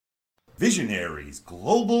Visionaries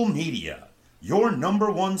Global Media, your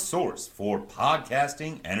number one source for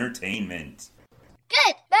podcasting entertainment.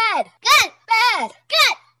 Good, bad, good, bad,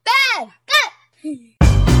 good, bad, good.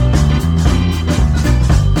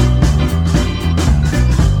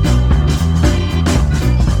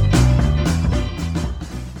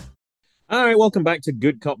 All right, welcome back to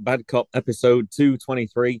Good Cop, Bad Cop, episode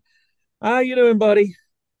 223. How you doing, buddy?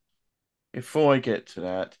 Before I get to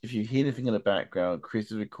that, if you hear anything in the background,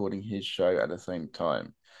 Chris is recording his show at the same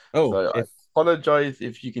time. Oh, So I apologize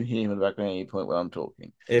if you can hear him in the background at any point while I'm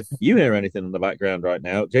talking. if you hear anything in the background right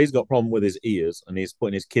now, Jay's got a problem with his ears and he's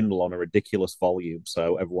putting his Kindle on a ridiculous volume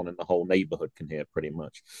so everyone in the whole neighborhood can hear pretty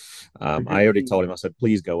much. I already told him, I said,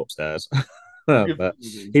 please go upstairs. But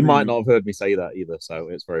he might not have heard me say that either, so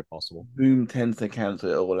it's very possible. Boom tends to cancel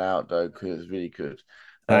it all out, though, because it's really good.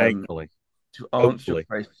 Thankfully. To answer your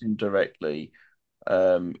question directly,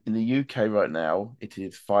 in the UK right now, it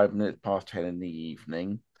is 5 minutes past 10 in the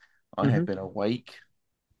evening. I have been awake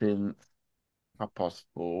since 4:30.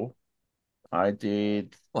 Well,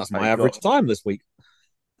 that's my average time this week.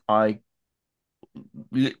 I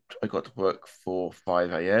got to work for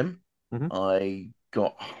 5 a.m. I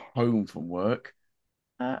got home from work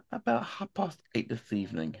at about 8:30 this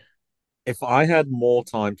evening. If I had more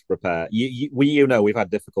time to prepare, we've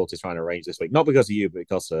had difficulties trying to arrange this week, not because of you, but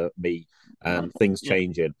because of me and things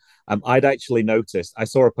changing. I'd actually noticed. I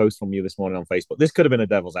saw a post from you this morning on Facebook. This could have been a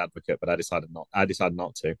devil's advocate, but I decided not. I decided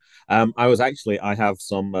not to. I have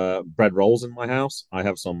some bread rolls in my house. I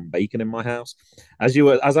have some bacon in my house. As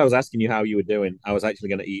I was asking you how you were doing, I was actually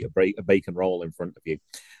going to eat a bacon roll in front of you.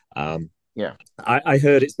 I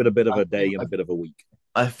heard it's been a bit of a day and a bit of a week.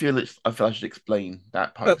 I feel I should explain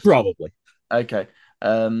that post. Probably. Okay.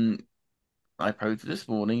 I posted this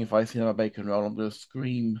morning. If I see my bacon roll, I'm going to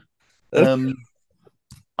scream. I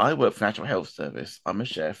work for National Health Service. I'm a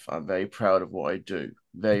chef. I'm very proud of what I do.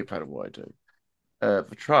 Very proud of what I do. The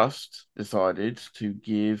trust decided to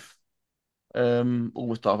give all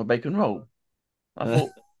the staff a bacon roll. I thought,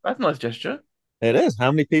 that's a nice gesture. It is.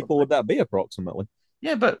 How many people would that be approximately?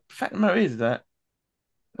 Yeah, but the fact of the matter is that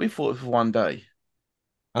we fought for one day.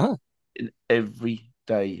 In every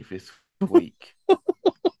day this week.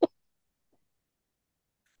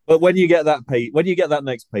 But when you get that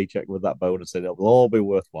next paycheck with that bonus, it'll all be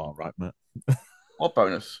worthwhile, right, Matt? What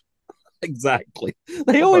bonus? Exactly.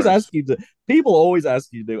 People always ask you to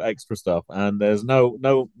do extra stuff, and there's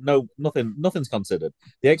nothing's considered.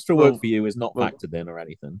 The extra work for you is not factored in or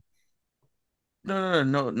anything. No,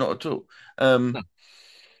 not at all.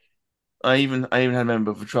 I even had a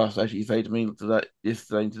member of the trust actually say to me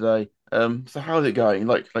yesterday and today, so how's it going?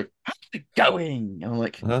 Like how's it going? And I'm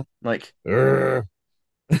like, well,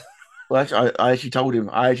 actually, I actually told him.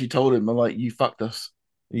 I'm like, you fucked us.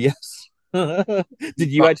 Yes. Did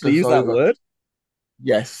you actually use that word?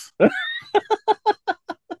 Yes.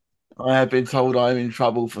 I have been told I'm in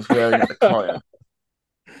trouble for swearing at the client.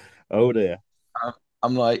 Oh dear.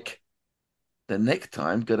 I'm like, the next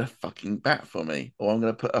time, get a fucking bat for me, or I'm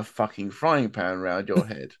going to put a fucking frying pan around your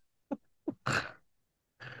head.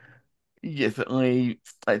 Yes,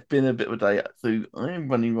 it's been a bit of a day. So I'm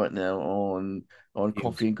running right now on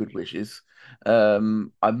coffee and good wishes.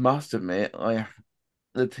 I must admit,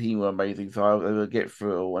 the team were amazing, so I was able to get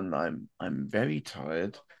through it all, and I'm very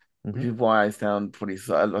tired. Which is why I sound pretty.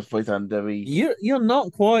 I suppose I'm very. You're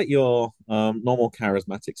not quite your normal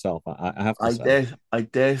charismatic self. I have to say. I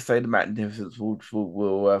dare say the magnificence will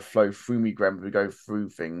flow through me, Graham, as we go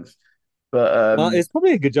through things. But well, it's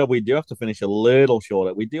probably a good job. We do have to finish a little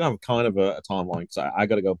shorter. We do have kind of a timeline. So I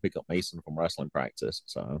got to go pick up Mason from wrestling practice.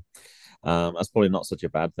 So that's probably not such a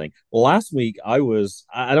bad thing. Last week, I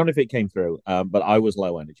don't know if it came through, but I was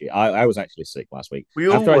low energy. I was actually sick last week.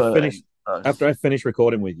 After I finished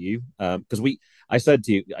recording with you, because I said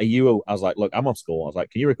to you, I was like, look, I'm off school. I was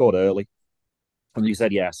like, can you record early? And you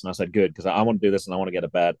said yes, and I said good because I want to do this and I want to get to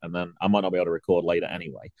bed, and then I might not be able to record later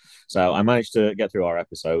anyway. So I managed to get through our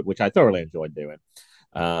episode, which I thoroughly enjoyed doing.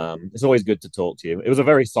 It's always good to talk to you. It was a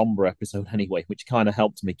very somber episode anyway, which kind of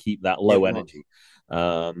helped me keep that low energy.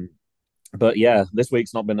 But yeah, this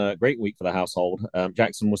week's not been a great week for the household.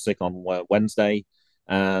 Jackson was sick on Wednesday,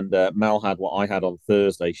 and Mel had what I had on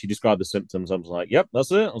Thursday. She described the symptoms. I was like, yep,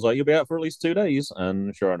 that's it. I was like, you'll be out for at least 2 days.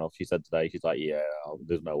 And sure enough, she said today, she's like, yeah,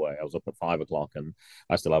 there's no way. I was up at 5 o'clock and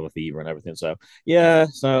I still have a fever and everything. So yeah,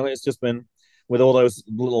 so it's just been with all those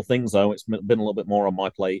little things though, it's been a little bit more on my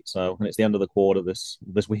plate. So, and it's the end of the quarter this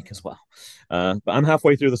week as well. But I'm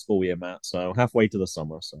halfway through the school year, Matt. So halfway to the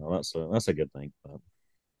summer. So that's a good thing. But,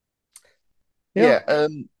 yeah.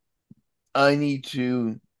 I need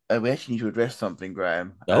to. We actually need to address something,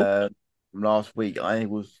 Graham. From last week, I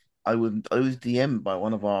was I was DM'd by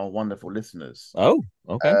one of our wonderful listeners. Oh,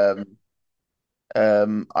 okay.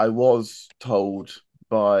 I was told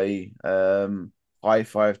by High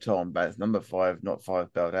Five Tom, that's number five, not five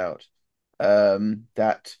spelled out,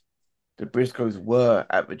 that the Briscoes were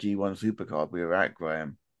at the G1 Supercard we were at,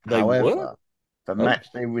 Graham. They were? However, the Oh. match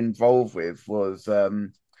they were involved with was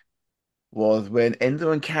when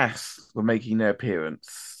Endo and Cass were making their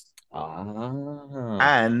appearance, Ah.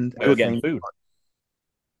 and We were getting food.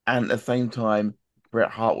 at the same time,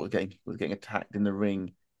 Bret Hart was getting attacked in the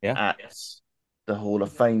ring Yeah. at the Hall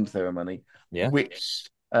of Fame ceremony, Yeah. which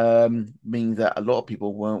means that a lot of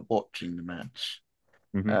people weren't watching the match.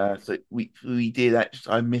 So we did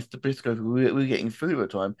actually. I missed the Briscoes. We were getting food at the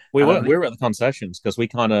time. We And were at the concessions because we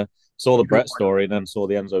kind of saw the You Brett were- story and then saw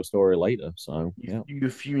the Enzo story later. So yeah. you were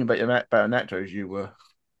fuming about nachos. You were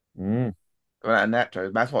Mm. out of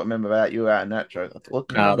nachos. That's what I remember about you were out of nachos.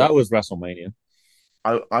 That was WrestleMania.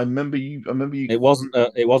 I remember you. It wasn't.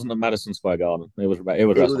 It wasn't at Madison Square Garden. It was. It was It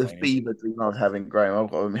was a WrestleMania. fever dream I was having, Graham. I've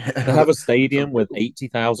got to admit. To have a stadium with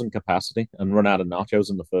 80,000 capacity and run out of nachos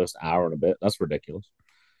in the first hour and a bit—that's ridiculous.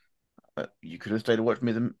 You could have stayed to watch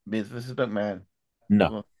Miz versus McMahon.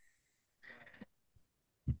 No.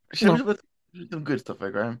 Shall we look at some good stuff there,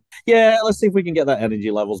 Graham? Yeah, let's see if we can get that energy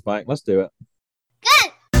levels back. Let's do it.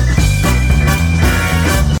 Good.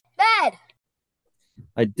 Bad.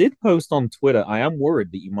 I did post on Twitter. I am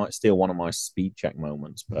worried that you might steal one of my speed check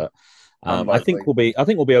moments, but I think we'll be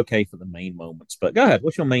okay for the main moments. But go ahead.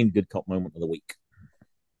 What's your main good cop moment of the week?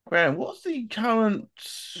 Graham, what's the current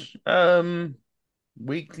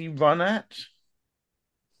weekly run at?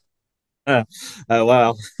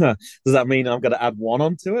 Well, does that mean I'm going to add one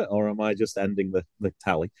onto it, or am I just ending the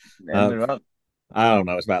tally? End the run. I don't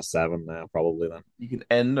know. It's about 7 now, probably then. You can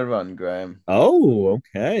end the run, Graham. Oh,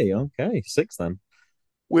 okay. 6 then.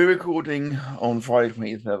 We're recording on Friday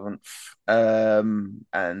 27th,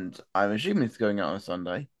 and I'm assuming it's going out on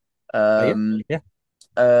Sunday. Yeah.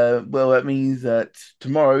 Well, that means that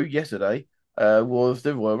yesterday, was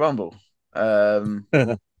the Royal Rumble. Of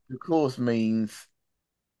course, means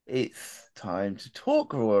it's time to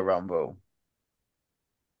talk Royal Rumble.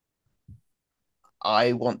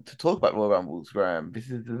 I want to talk about Royal Rumbles, Graham.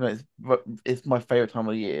 It's my favorite time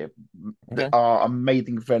of the year. Okay. Our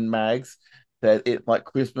amazing friend Mags said it's like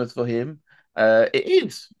Christmas for him. It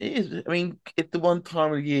is. I mean, it's the one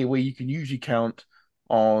time of the year where you can usually count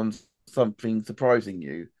on something surprising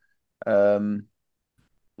you.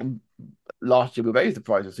 Last year we were very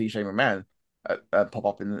surprised to see Shane McMahon pop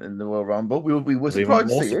up in the Royal Rumble. We were surprised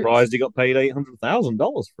to see it. Surprised he got paid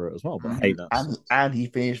 $800,000 for it as well. But hey, and he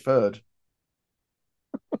finished third.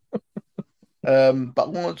 But I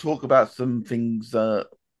want to talk about some things.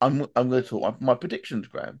 I'm going to talk my predictions,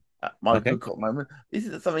 Graham. My good cop moment. This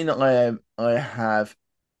is something that I have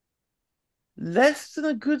less than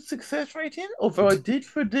a good success rate in, although I did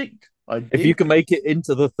predict. If you can make it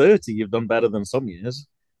into the 30, you've done better than some years.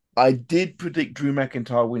 I did predict Drew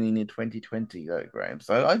McIntyre winning in 2020, though, Graham.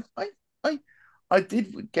 So I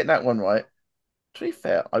did get that one right. To be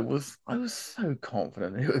fair, I was so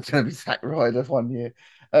confident it was going to be Zack Ryder one year.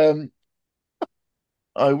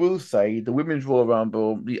 I will say the Women's Royal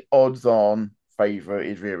Rumble, the odds-on favorite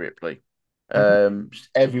is Rhea Ripley.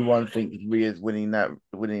 Everyone thinks Rhea's winning that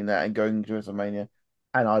and going to WrestleMania,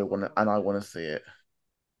 and I want to see it.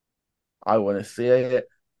 I want to see it.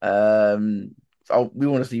 We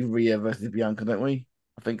want to see Rhea versus Bianca, don't we?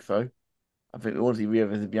 I think so. I think we want to see Rhea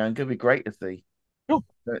versus Bianca. It'd be great to see. Oh.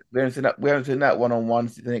 We haven't seen that one-on-one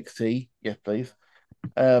since NXT. Yes, please.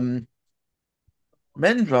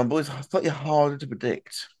 Men's Rumble is slightly harder to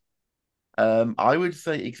predict. I would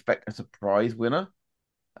say expect a surprise winner,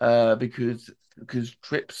 because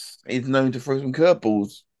Trips is known to throw some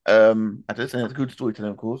curveballs. I just think it's a good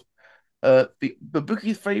storytelling, of course. The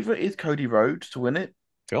bookie's favorite is Cody Rhodes to win it.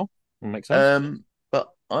 Sure, makes sense. But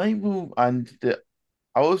I will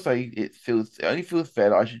say it only feels fair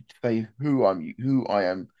that I should say who I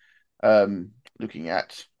am looking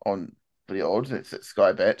at on the odds. It's at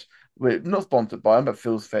Sky Bet. We're not sponsored by them, but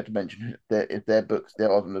feels fair to mention if their books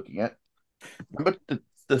they're odds I'm looking at. But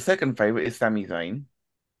the second favorite is Sami Zayn.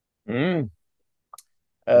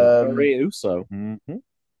 Uso.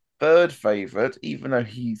 Third favorite, even though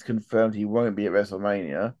he's confirmed he won't be at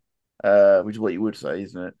WrestleMania, which is what you would say,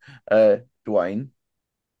 isn't it? Dwayne.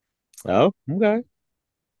 Oh, okay.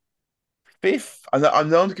 Fifth, I'm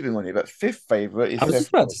not giving one here, but fifth favorite is. I was just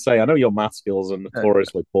about to say, I know your math skills are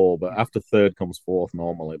notoriously poor, but after third comes fourth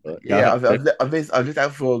normally. But yeah, I've just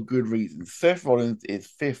out for a good reason. Seth Rollins is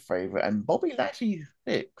fifth favorite, and Bobby Lashley's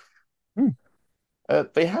sixth.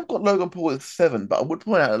 They have got Logan Paul at 7, but I would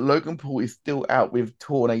point out that Logan Paul is still out with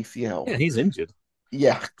torn ACL. Yeah, he's injured.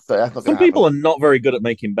 Yeah, so that's not going Some to happen. people are not very good at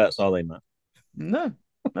making bets, are they, Matt? No,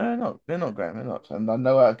 no, they're not. They're not, Graham. They're not. And I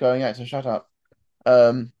know how it's going out, so shut up.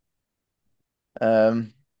 Um,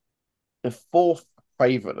 um, the fourth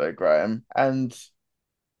favorite though, Graham, and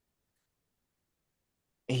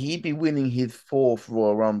he'd be winning his fourth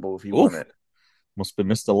Royal Rumble if he won Oof, it. must be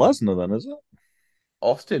Mr. Lesnar then, is it?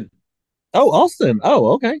 Austin. Oh, Austin.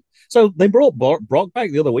 Oh, okay. So they brought Brock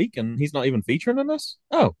back the other week, and he's not even featuring in this.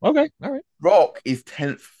 Oh, okay, all right. Rock is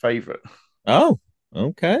 10th favorite. Oh,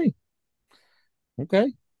 okay,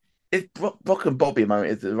 okay. It's Brock and Bobby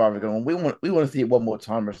moment is rather going. We want to see it one more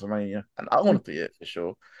time WrestleMania, and I want to see it for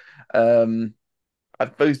sure. Um,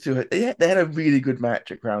 those two they had a really good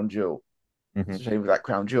match at Crown Jewel. Mm-hmm. It's a shame with that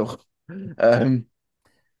Crown Jewel. So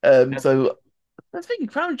I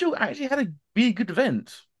think Crown Jewel actually had a really good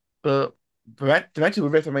event, but to actually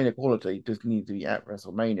with WrestleMania quality, just need to be at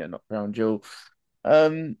WrestleMania, not Crown Jewel.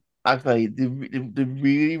 I say the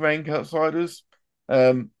really rank outsiders.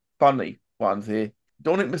 Funny ones here.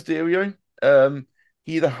 Dominic Mysterio.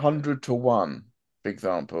 He's 100 to 1, for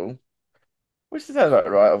example. Which is that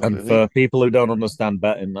right? And Obviously, for people who don't understand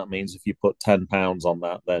betting, that means if you put £10 on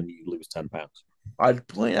that, then you lose £10. I'd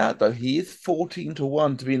point out though he is 14 to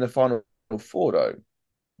 1 to be in the final four though.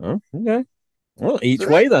 Oh, okay. Well, each So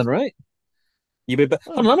way that, then, right? You be bet.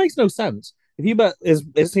 Oh, that makes no sense. If you bet,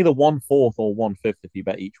 it's either 1/4 or 1/5 if you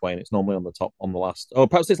bet each way, and it's normally on the top on the last. Oh,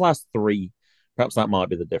 perhaps it's last three. Perhaps that might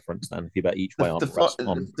be the difference then. If you bet each way on the rest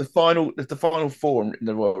on, the final four in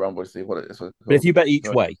the Royal Rumble. See what it is. but if you bet each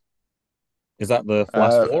way, is that the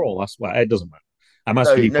last Uh, four or last? Well, it doesn't matter. I'm no,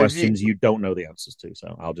 asking you no. questions you don't know the answers to,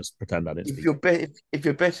 so I'll just pretend I didn't If speak. if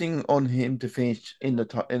you're betting on him to finish in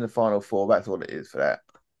the final four, that's all it is for that.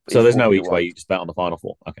 So It's there's no 14 to each way. 1. You just bet on the final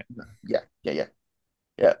four. Okay.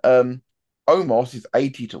 Yeah. Omos is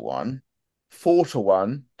 80 to 1, 4 to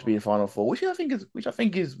 1 to be the final four, which I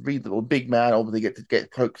think is reasonable. Big man obviously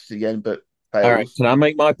get close to the end, but All right. fails. Can I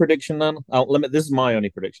make my prediction then? I'll limit. This is my only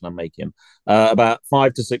prediction I'm making. About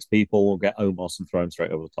 5 to 6 people will get Omos and thrown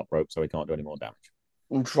straight over the top rope, so he can't do any more damage.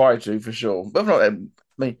 We'll try to for sure. But if not, I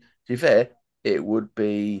mean, to be fair, it would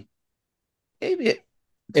be maybe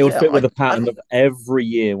It would fair. fit with the I pattern of every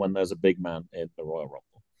year when there's a big man in the Royal Rumble.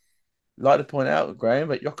 like to point out, Graham,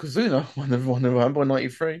 that Yokozuna won the Rumble in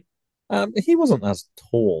 '93. He wasn't as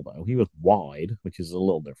tall though. He was wide, which is a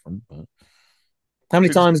little different. But how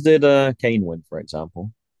many times did Kane win, for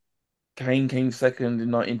example? Kane came second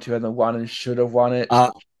in 2001 and should have won it.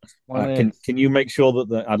 Can you make sure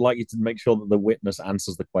that I'd like you to make sure that the witness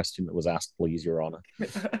answers the question that was asked, please, Your Honor.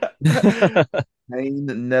 Kane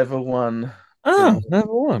never won. Oh,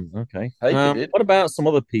 never won. Okay. What about some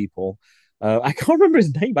other people? I can't remember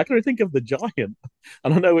his name. I can only think of the Giant,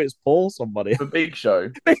 and I know it's Paul somebody. The Big Show.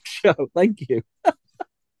 Big Show. Thank you.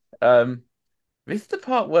 This is the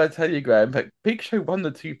part where I tell you, Graham, that Big Show won the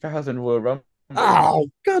 2000 Royal Rumble. Oh,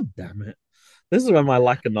 God damn it. This is when my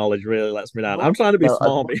lack of knowledge really lets me down. I'm trying to be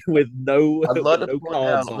smarmy with no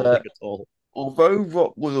cards on at all. Although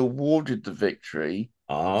Rock was awarded the victory,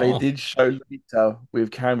 they did show later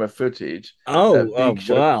with camera footage.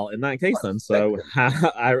 Well, in that case then. So,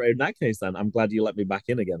 in that case then, I'm glad you let me back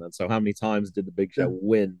in again. And so, how many times did the Big Show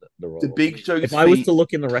win the Royal Rumble? Big Show. If I was to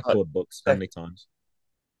look in the record books, how many times?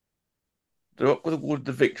 The Rock was awarded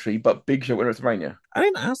the victory, but Big Show won WrestleMania. I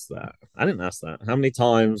didn't ask that. How many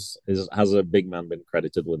times has a big man been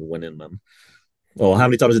credited with winning them? Or how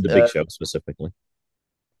many times did the Big Show specifically?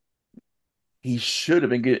 He should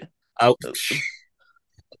have been good. Oh,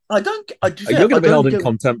 you're going to be held in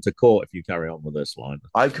contempt of court if you carry on with this line.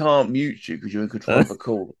 I can't mute you because you're in control of the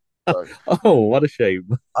call. So. Oh, what a shame!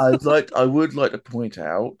 I would like to point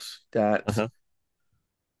out that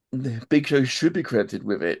the Big Show should be credited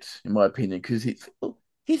with it, in my opinion, because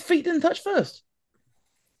his feet didn't touch first.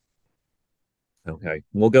 Okay,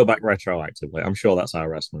 we'll go back retroactively. I'm sure that's how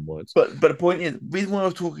wrestling works. But the point is, the reason why I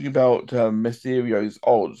was talking about Mysterio's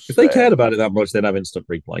odds, if they cared about it that much, they'd have instant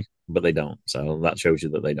replay, but they don't. So that shows you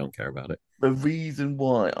that they don't care about it. The reason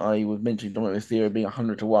why I was mentioning Dominic Mysterio being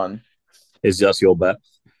 100 to 1 is just your bet.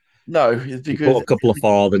 No, it's because you put a couple of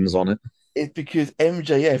farthings on it. It's because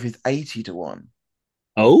MJF is 80 to 1.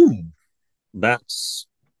 Oh, that's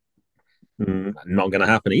not going to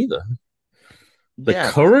happen either.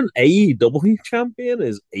 The current AEW champion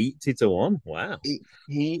is 80 to 1. Wow.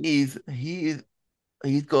 He's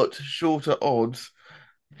got shorter odds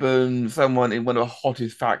than someone in one of the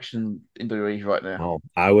hottest factions in WWE right now. Well,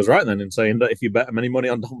 I was right then in saying that if you bet any money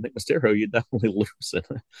on Dominic Mysterio, you definitely lose it.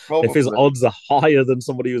 If his Probably, odds are higher than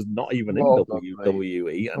somebody who's not even in probably,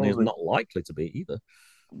 WWE and is probably, not likely to be either,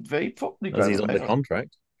 very probably, as he's Graham. under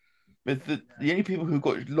contract. But the only people who've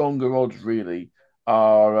got longer odds really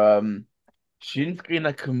are Shinsuke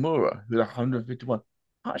Nakamura, who's 151.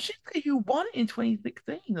 Shinsuke, who won it in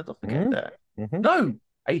 2016. Let's not forget Mm-hmm. that. Mm-hmm. No,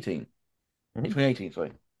 18. In Mm-hmm. 2018, sorry.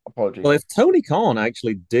 Well, Apologies. if Tony Khan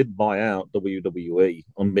actually did buy out WWE,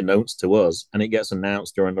 unbeknownst to us, and it gets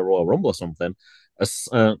announced during the Royal Rumble or something,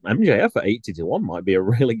 MJF at 80 to 1 might be a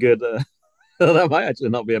really good. That might actually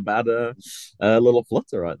not be a bad little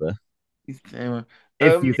flutter right there. Anyway,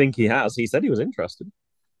 If you um, think he has, he said he was interested.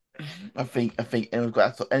 I think anyone's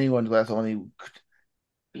got someone who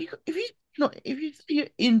if you not if you're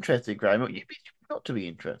interested, Graham, you'd be not to be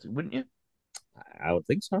interested, wouldn't you? I would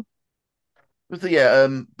think so. But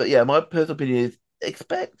yeah, my personal opinion is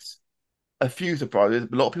expect a few surprises.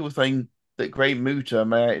 A lot of people saying that Great Muta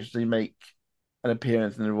may actually make an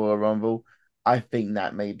appearance in the Royal Rumble. I think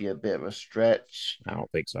that may be a bit of a stretch. I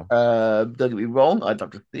don't think so. Don't get me wrong, I'd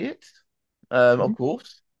love to see it. Mhm. Of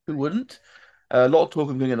course, who wouldn't? A lot of talk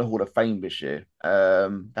of being in the Hall of Fame this year.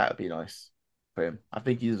 That would be nice for him. I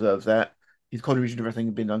think he deserves that. His contribution to wrestling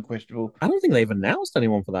has been unquestionable. I don't think they've announced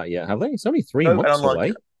anyone for that yet, have they? It's only three No, and months I'm like,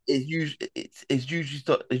 away. it's usually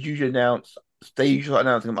announced. They usually start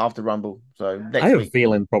announcing them after Rumble, so I next have a week.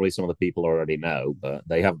 feeling probably some of the people already know, but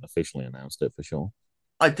they haven't officially announced it for sure.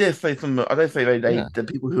 I dare say Yeah, the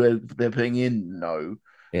people they're putting in know.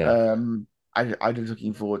 yeah. Um, I'm just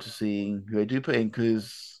looking forward to seeing who they do put in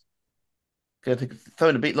because I think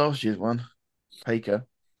throwing a beat last year's one, Taker.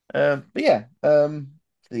 But yeah,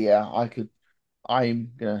 yeah,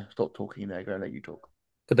 I'm gonna stop talking there. Gonna let you talk.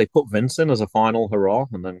 Could they put Vince in as a final hurrah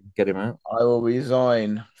and then get him out? I will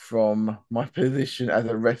resign from my position as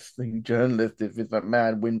a wrestling journalist if Vince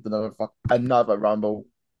McMahon wins another Rumble.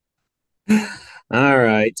 All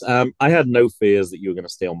right. I had no fears that you were going to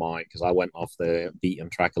steal mine because I went off the beaten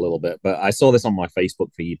track a little bit, but I saw this on my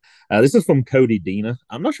Facebook feed. This is from Cody Deaner.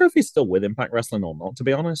 I'm not sure if he's still with Impact Wrestling or not, to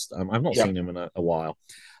be honest. I've not Yeah. seen him in a while.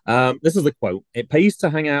 This is the quote. It pays to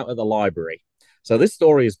hang out at the library. So this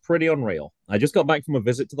story is pretty unreal. I just got back from a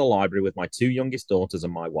visit to the library with my two youngest daughters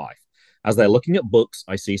and my wife. As they're looking at books,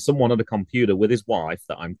 I see someone at a computer with his wife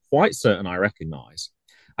that I'm quite certain I recognize.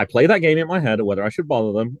 I play that game in my head of whether I should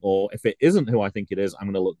bother them or if it isn't who I think it is, I'm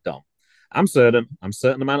going to look dumb. I'm certain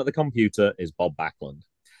the man at the computer is Bob Backlund.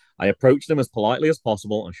 I approached him as politely as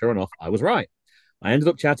possible, and sure enough, I was right. I ended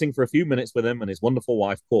up chatting for a few minutes with him and his wonderful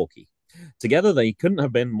wife, Corky. Together, they couldn't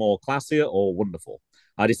have been more classier or wonderful.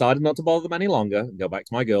 I decided not to bother them any longer and go back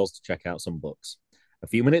to my girls to check out some books. A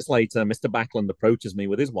few minutes later, Mr. Backlund approaches me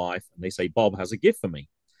with his wife, and they say Bob has a gift for me.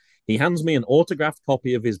 He hands me an autographed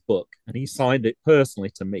copy of his book, and he signed it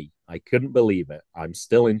personally to me. I couldn't believe it. I'm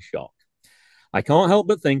still in shock. I can't help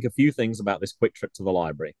but think a few things about this quick trip to the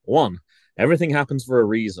library. One, everything happens for a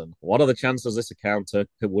reason. What are the chances this encounter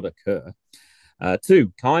would occur?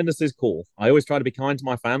 Two, kindness is cool. I always try to be kind to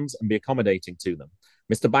my fans and be accommodating to them.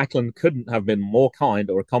 Mr. Backlund couldn't have been more kind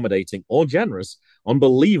or accommodating or generous.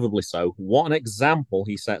 Unbelievably so. What an example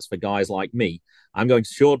he sets for guys like me. I'm going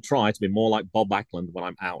to sure try to be more like Bob Backlund when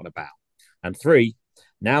I'm out and about. And three,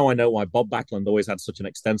 now I know why Bob Backlund always had such an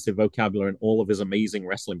extensive vocabulary in all of his amazing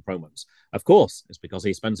wrestling promos. Of course, it's because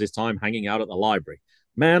he spends his time hanging out at the library.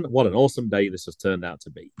 Man, what an awesome day this has turned out to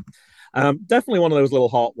be. Definitely one of those little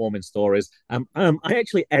heartwarming stories. I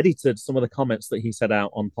actually edited some of the comments that he said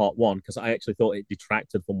out on part one because I actually thought it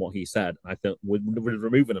detracted from what he said. I thought with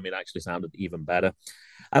removing them, it actually sounded even better.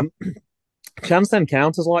 Chance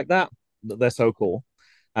encounters like that, they're so cool.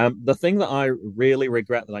 The thing that I really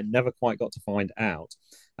regret that I never quite got to find out,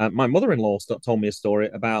 my mother-in-law told me a story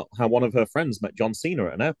about how one of her friends met John Cena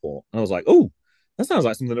at an airport, and I was like, "Oh, that sounds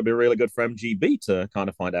like something that'd be really good for MGB to kind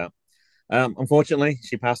of find out." Unfortunately,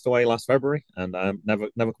 she passed away last February, and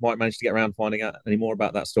never quite managed to get around finding out any more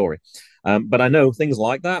about that story. But I know things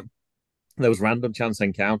like that, those random chance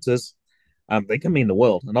encounters, they can mean the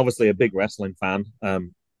world. And obviously, a big wrestling fan,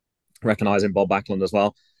 recognizing Bob Backlund as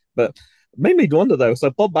well. But made me wonder though. So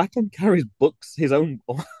Bob Backlund carries books, his own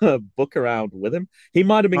book around with him. He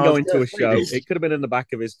might have been I was going to gonna a say show. this. It could have been in the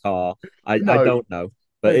back of his car. I No, don't know,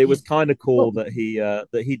 but no, it was he's kind of not. cool that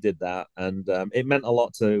he did that, and it meant a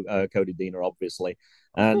lot to Cody Deaner, obviously,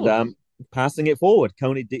 Of and course. passing it forward.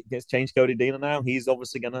 Gets changed Cody Deaner now. He's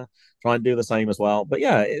obviously gonna try and do the same as well. But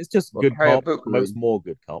yeah, it's just But good carry a cop book with promotes him. more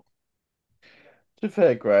good cop. To be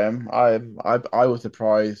fair, Graham, I was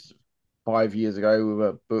surprised 5 years ago with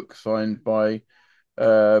a book signed by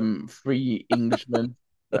three Englishmen.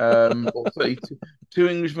 Or 32, two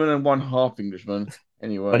Englishmen and one half Englishman.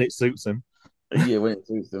 When Anyway, it suits him. yeah, when it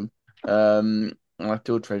suits them. And I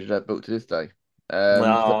still treasure that book to this day. So,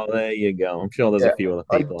 Oh, there you go. I'm sure there's a yeah, few other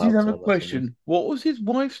I people did out have a there somewhere. question. What was his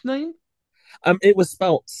wife's name? It was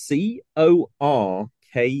spelled Corki.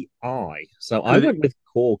 So I Because went with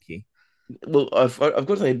Corky. well, I've got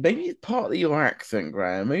to say, maybe it's partly your accent,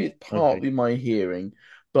 Graham. Maybe it's Okay. partly my hearing,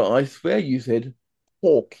 but I swear you said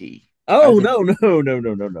Porky. Oh As in, no, no, no,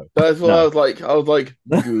 no, no, no. that's what No. I was like,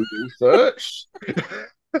 Google search.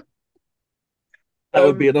 That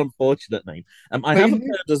would be Um, an unfortunate name. I but haven't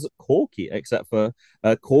heard as Corky except for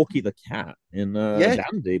Corky the cat in yeah,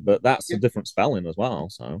 Dandy, but that's a yeah. different spelling as well.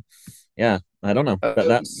 So yeah, I don't know. But Um,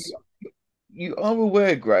 that's you, you are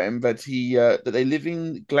aware, Graham, that he that they live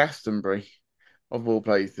in Glastonbury, of all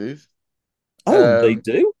places. oh, they Um,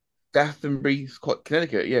 do? Glastonbury,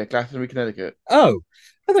 Connecticut. Yeah, Glastonbury, Connecticut. Oh,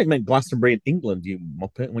 I think meant Glastonbury in England, you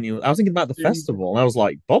muppet. I was thinking about the festival, and I was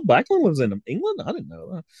like, Bob Backlund lives in England? I didn't know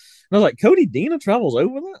that. And I was like, Cody Deaner travels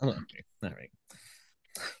over there? Oh, okay, all right.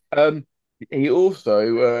 Um, he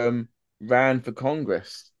also ran for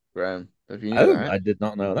Congress, Graham. If you knew Oh, that. I did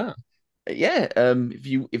not know that. Yeah,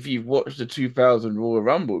 if you've watched the 2000 Royal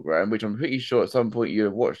Rumble, Graham, which I'm pretty sure at some point you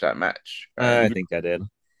have watched that match, I Graham, think I did.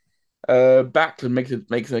 Backlund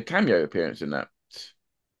makes a cameo appearance in that.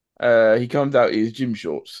 He comes out in his gym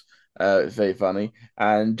shorts. It's very funny.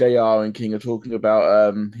 And JR and King are talking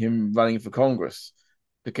about him running for Congress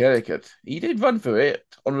for Connecticut. He did run for it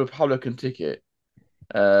on a Republican ticket.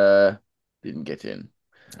 Uh, didn't get in.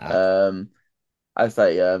 Ah, Um, I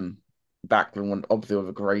say Backlund, obviously one of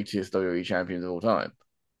the greatest WWE champions of all time.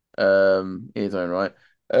 In his own right.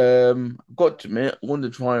 I've got to admit, I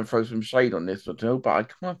wanted to try and throw some shade on this one too, but I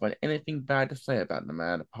can't find anything bad to say about the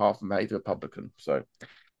man apart from that he's a Republican. So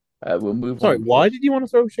we'll move sorry, on. why did you want to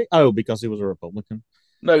throw shade? Oh, because he was a Republican.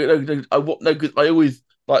 No. No, because I always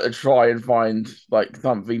like to try and find like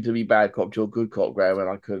something to be bad cop to a good cop, Graham, and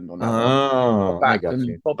I couldn't on that one. Oh, I got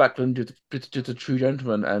you. Bob Backlund, just a true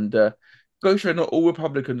gentleman, and go show not all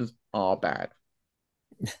Republicans are bad.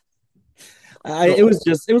 Not It was all.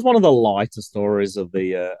 just it was one of the lighter stories of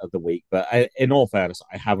the week. But in all fairness,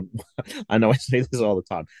 I haven't. I know I say this all the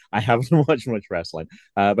time. I haven't watched much wrestling,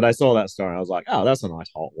 but I saw that story. And I was like, oh, that's a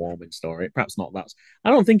nice heartwarming story. Perhaps not that.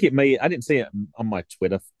 I don't think it may. I didn't see it on my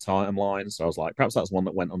Twitter timeline, so I was like, perhaps that's one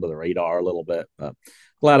that went under the radar a little bit. But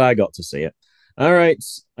glad I got to see it. All right,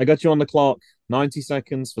 I got you on the clock. 90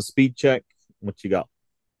 seconds for speed check. What you got?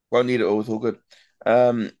 Won't need it all. It's all good.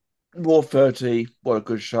 Um, Raw 30, what a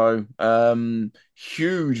good show.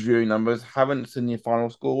 Huge viewing numbers. Haven't seen the final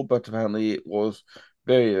score, but apparently it was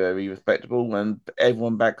very, very respectable, and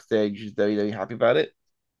everyone backstage is very, very happy about it.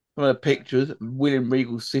 Some of the pictures, William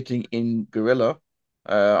Regal sitting in Gorilla.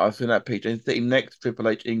 I've seen that picture. He's sitting next to Triple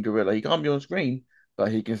H in Gorilla. He can't be on screen,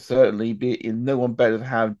 but he can certainly be in. No one better to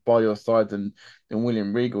have by your side than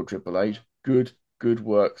William Regal, Triple H. Good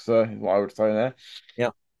work, sir, is what I would say there.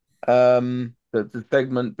 Yeah. The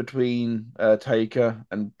segment between Taker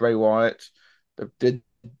and Bray Wyatt, the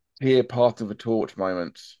clear path of a torch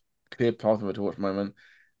moment. Clear path of a torch moment.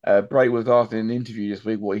 Bray was asked in an interview this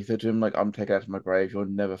week what he said to him, like, I'm taking out of my grave. You're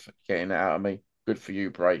never getting it out of me. Good for you,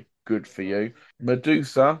 Bray. Good for you.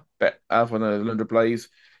 Medusa, Alpha and Linda Blaze,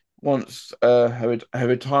 wants her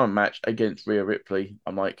retirement match against Rhea Ripley.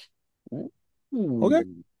 I'm like, Okay.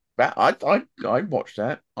 ooh, that I'd watch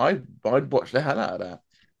that. I'd watch the hell out of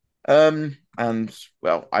that. And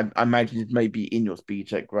well, I imagine it may be in your speed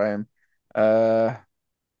check, Graham. Uh,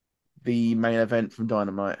 the main event from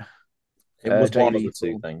Dynamite. It was Jay one of the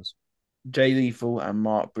two Lethal, things. Jay Lethal, and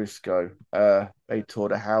Mark Briscoe. They tore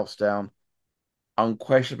the house down.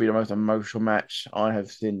 Unquestionably the most emotional match I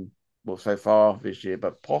have seen, well, so far this year,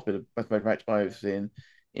 but possibly the most emotional match I have seen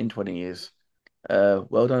in 20 years.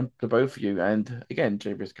 Well done to both of you, and again,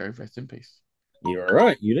 Jay Briscoe, rest in peace. You're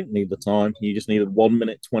right. You didn't need the time. You just needed 1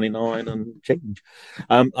 minute 29 and change.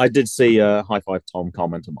 I did see High Five Tom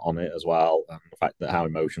comment on it as well, and the fact that how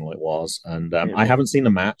emotional it was. And It I was. haven't seen the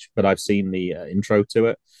match, but I've seen the intro to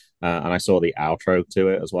it, and I saw the outro to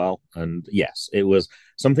it as well. And yes, it was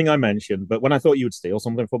something I mentioned. But when I thought you would steal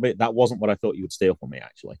something from me, that wasn't what I thought you would steal from me.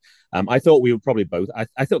 Actually, I thought we would probably both.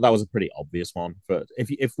 I thought that was a pretty obvious one. But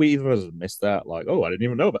if we either of us missed that, like, oh, I didn't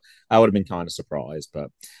even know, but I would have been kind of surprised.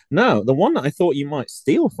 But no, the one that I thought you might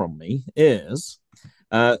steal from me is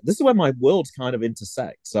this is where my worlds kind of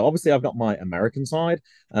intersect. So obviously I've got my American side,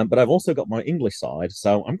 but I've also got my English side.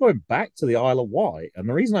 So I'm going back to the Isle of Wight. And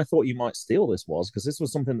the reason I thought you might steal this was because this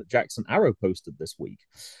was something that Jackson Arrow posted this week.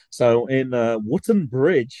 So in Wootton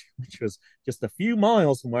Bridge, which was just a few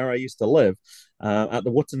miles from where I used to live, at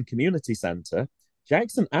the Wootton Community Centre,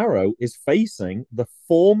 Jackson Arrow is facing the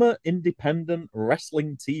former independent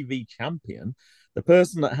wrestling TV champion, the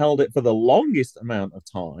person that held it for the longest amount of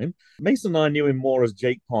time. Mason and I knew him more as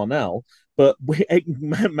Jake Parnell, but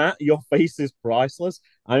Matt, your face is priceless.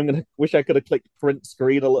 I'm gonna wish I could have clicked print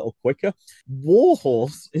screen a little quicker.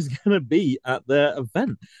 Warhorse is gonna be at their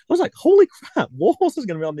event. I was like, holy crap, Warhorse is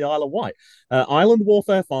gonna be on the Isle of Wight. Island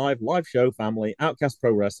Warfare 5 live show family, Outcast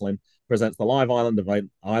Pro Wrestling presents the live island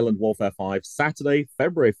event, Island Warfare 5, Saturday,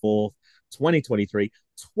 February 4th, 2023.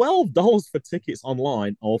 $12 for tickets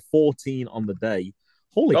online or 14 on the day.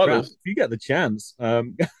 Holy crap, if you get the chance,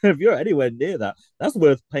 if you're anywhere near that, that's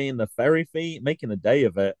worth paying the ferry fee, making a day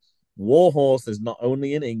of it. Warhorse is not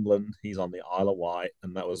only in England, he's on the Isle of Wight,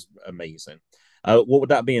 and that was amazing. What would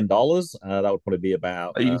that be in dollars? That would probably be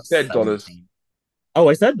about you said 17. dollars. Oh,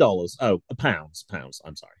 I said dollars. Oh, pounds.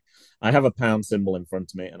 I'm sorry. I have a pound symbol in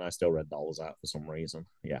front of me, and I still read dollars out for some reason.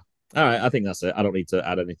 Yeah. All right, I think that's it. I don't need to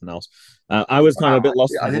add anything else. I was kind of a bit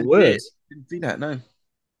lost in the words. Didn't see that, no.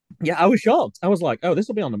 Yeah, I was shocked. I was like, oh, this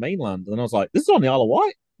will be on the mainland. And I was like, this is on the Isle of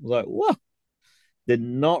Wight? I was like, what? Did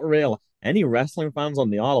not realize. Any wrestling fans on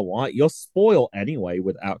the Isle of Wight, you're spoiled anyway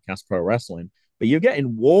with Outcast Pro Wrestling. But you're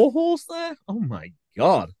getting Warhorse there? Oh my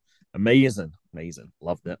God. Amazing.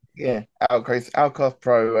 Loved it. Yeah, Outcast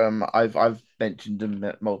Pro. I've mentioned them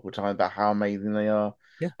multiple times about how amazing they are.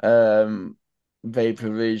 Yeah. Very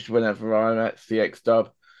privileged whenever I'm at CX Dub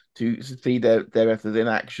to see their wrestlers in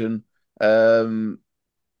action.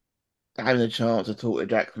 Having a chance to talk to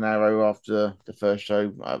Jackson Arrow after the first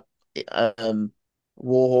show.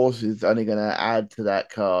 Warhorse is only going to add to that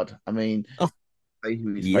card. I mean,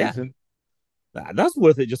 who he's facing. That's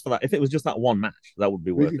worth it just for that. If it was just that one match, that would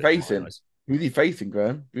be worth it. Who's he facing,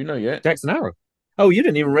 Graham? Do you know yet? Jackson Arrow. Oh, you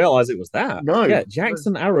didn't even realize it was that. No. Yeah,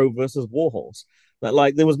 Jackson Arrow versus Warhorse. But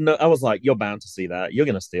like, there was no. I was like, you're bound to see that. You're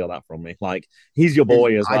gonna steal that from me. Like, he's your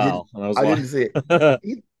boy as well. And I didn't see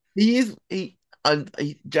it.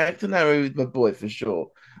 Jackson Arrow is my boy for sure.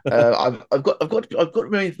 I've got to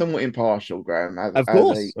remain somewhat impartial, Graham. Of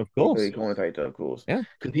course, commentator, of course. Yeah,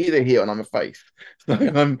 because he's a heel and I'm a face. So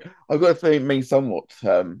I've got to remain somewhat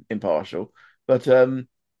impartial. But in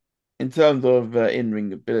terms of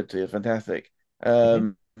in-ring ability, it's fantastic.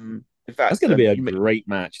 In fact, that's going to be a great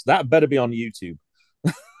match. That better be on YouTube.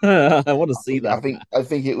 I want to see that. I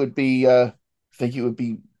think it would be.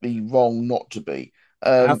 Be wrong not to be.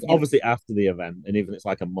 Obviously after the event, and even if it's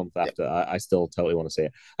like a month after, I still totally want to see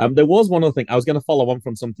it. There was one other thing I was going to follow on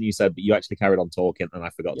from something you said, but you actually carried on talking, and I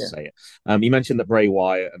forgot to say it. You mentioned that Bray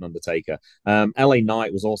Wyatt and Undertaker. LA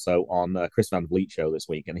Knight was also on Chris Van Vliet show this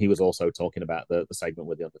week, and he was also talking about the segment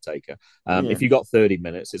with the Undertaker. If you got 30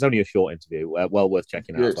 minutes, it's only a short interview, well worth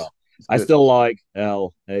checking out as well. I still like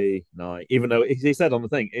L.A. Knight, even though he said on the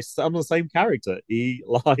thing, it's on the same character.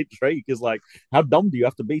 Eli Drake is like, how dumb do you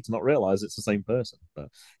have to be to not realize it's the same person? But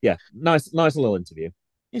yeah, nice little interview.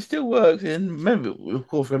 It still works, and remember, of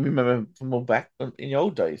course, remember from more back in the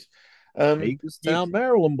old days. Hagerstown,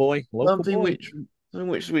 Maryland boy. Something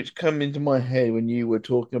which come into my head when you were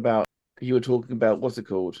talking about what's it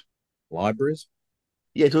called? Libraries.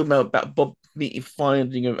 Yeah, talking about Bob Meaty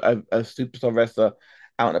finding a superstar wrestler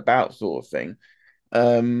out and about sort of thing.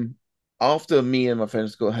 After me and my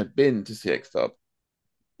friend Scott had been to CX Dub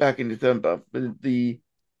back in December, the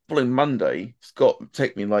following Monday, Scott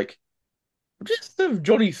texted me like, just served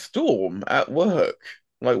Johnny Storm at work.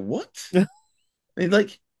 I'm like, what? And he's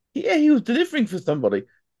like, yeah, he was delivering for somebody.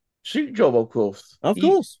 Shoot job, of course. Of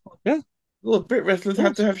course. Yeah. Well, Brit wrestlers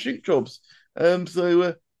have to have shoot jobs.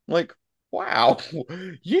 Like, wow,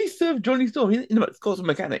 you served Johnny Storm. Scott's a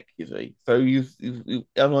mechanic, you see. So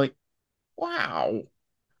I'm like, wow,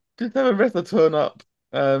 just have a wrestler turn up.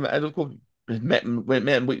 And of course, met him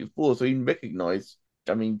week before, so he recognized.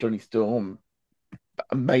 I mean, Johnny Storm,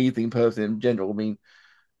 amazing person in general. I mean,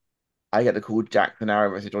 I get to call Jackson Arrow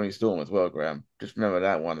versus Johnny Storm as well, Graham. Just remember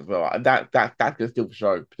that one as well. That could still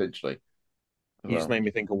show potentially. You just made me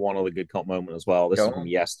think of one other good cop moment as well. This is from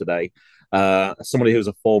yesterday. Somebody who's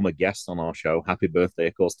a former guest on our show. Happy birthday,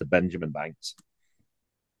 of course, to Benjamin Banks.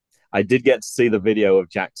 I did get to see the video of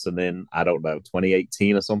Jackson in, I don't know,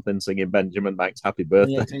 2018 or something, singing Benjamin Banks' Happy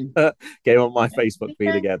Birthday. Came on my Facebook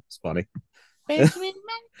feed again. It's funny.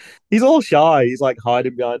 He's all shy. He's like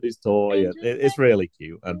hiding behind his toy. It's really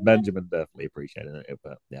cute. And Benjamin definitely appreciated it.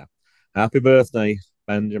 But yeah, happy birthday,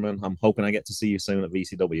 Benjamin. I'm hoping I get to see you soon at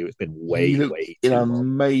VCW. It's been way in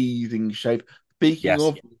amazing shape. Speaking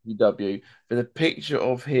of VCW, there's a picture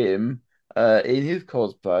of him in his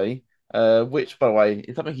cosplay, which, by the way,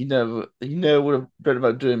 is something he never would have dreamt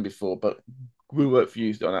about doing before, but we worked for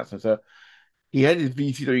you on that. So he had his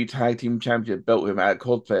VCW Tag Team Championship belt with him at a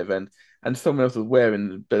cosplay event, and someone else was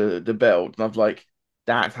wearing the belt, and I was like,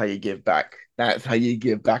 "That's how you give back. That's how you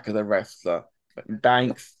give back as a wrestler."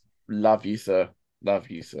 Banks, love you, sir. Love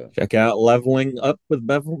you, sir. Check out Leveling Up with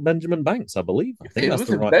Benjamin Banks, I believe. I think It that's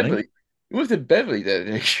the wasn't right name. Beverly. It wasn't Beverly there.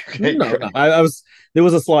 Okay, No, no, great. I was there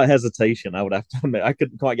was a slight hesitation. I would have to admit, I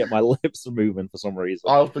couldn't quite get my lips moving for some reason.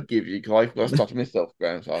 I'll forgive you because I started myself,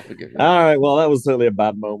 Graham. So I'll forgive you. All right, well, that was certainly a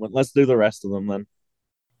bad moment. Let's do the rest of them then.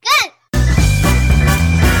 Good.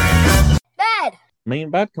 Bad.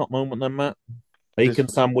 Main bad cop moment then, Matt. Bacon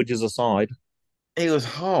sandwiches aside. It was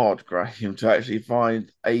hard, Graham, to actually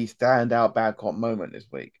find a standout bad cop moment this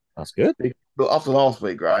week. That's good. But after last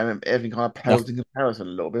week, Graham, everything kind of pales in comparison a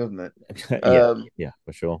little bit, doesn't it? Yeah, yeah,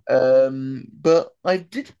 for sure. But I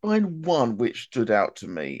did find one which stood out to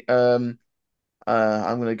me. I'm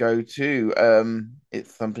going to go to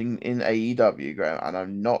it's something in AEW, Graham, and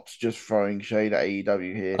I'm not just throwing shade at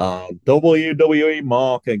AEW here. WWE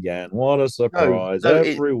Mark again. What a surprise No,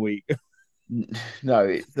 every week. No,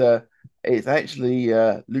 it's actually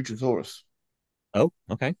Luchasaurus. Oh,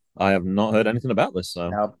 okay. I have not heard anything about this, so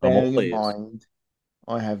Now, I'm all bearing in ears. mind,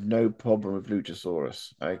 I have no problem with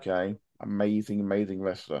Luchasaurus. Okay, amazing, amazing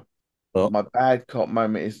wrestler. Oh, My bad cop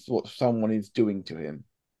moment is what someone is doing to him.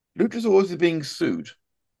 Luchasaurus is being sued.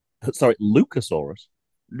 sorry, Luchasaurus.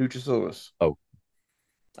 Luchasaurus. Oh,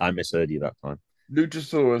 I misheard you that time.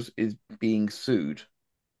 Luchasaurus is being sued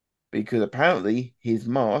because apparently his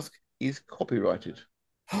mask is copyrighted.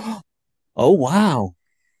 Oh, wow.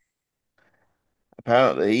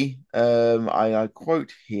 Apparently, I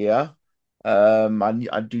quote here. I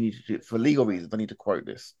do need to do it for legal reasons. I need to quote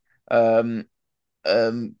this. Composite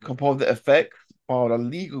Effects filed a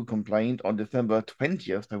legal complaint on December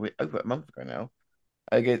 20th, so we're over a month ago now,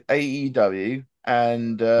 against AEW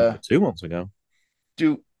and 2 months ago.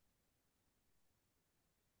 do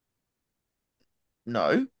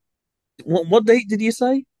no What date did you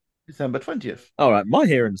say? December 20th. All right, my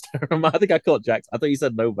hearing's terrible. I think I caught Jax. I thought you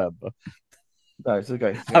said November. No, it's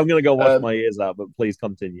okay. I'm gonna go wash my ears out, but please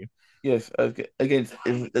continue. Yes, against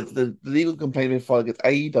the legal complaint being filed against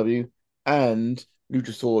AEW and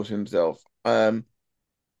Luchasaurus himself. I'm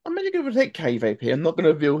going to give a take kayfabe here. I'm not going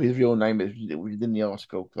to reveal his real name within the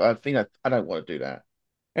article because I think I don't want to do that.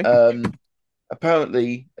 Okay.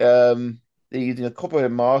 Apparently, they're using a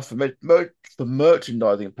copyrighted mask for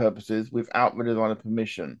merchandising purposes without the designer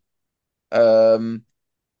permission. The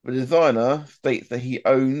designer states that he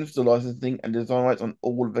owns the licensing and design rights on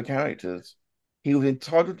all of the characters. He was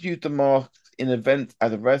entitled to use the masks in events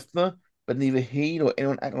as a wrestler, but neither he nor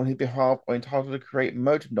anyone acting on his behalf are entitled to create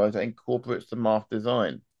merchandise that incorporates the mask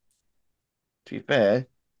design. To be fair,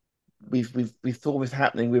 we saw this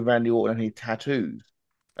happening with Randy Orton and his tattoos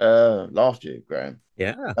last year, Graham.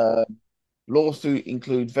 Yeah. Lawsuit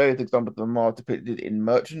includes various examples of Mars depicted in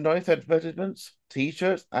merchandise advertisements,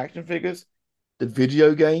 T-shirts, action figures, the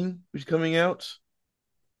video game which is coming out.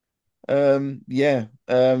 Yeah.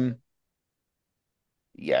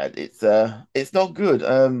 Yeah, it's not good.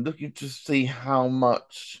 Looking to see how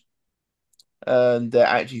much they're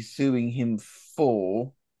actually suing him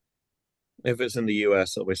for. If it's in the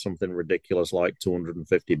US, it'll be something ridiculous like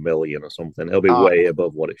 250 million or something. It'll be way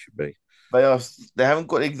above what it should be. They haven't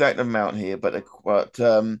got the exact amount here, but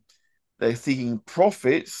they're seeking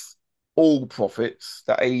profits, all profits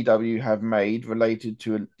that AEW have made related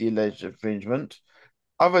to the alleged infringement,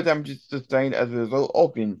 other damages sustained as a result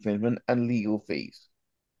of the infringement, and legal fees.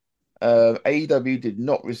 AEW did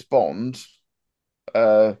not respond,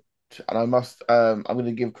 and I'm going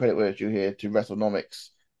to give credit where it's due here to WrestleNomics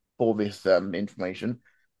for this information.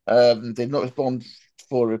 They've not responded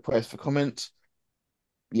for a request for comment.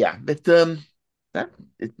 Yeah, but that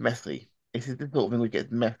is messy. It's the sort of thing which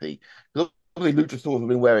gets messy. Because obviously Luchasaurus have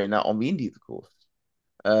been wearing that on the Indies, of course.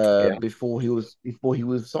 Before he was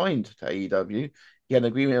signed to AEW, he had an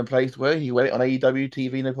agreement in place where he went on AEW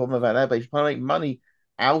TV, no problem about that. But he's trying to make money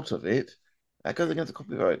out of it. That goes against the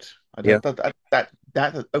copyright. That's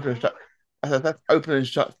an open and shut. That's open and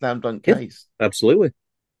shut slam dunk case. Absolutely.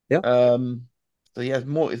 Yeah. So yeah,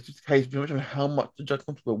 it's just a case of how much the judge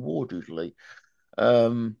wants to award usually.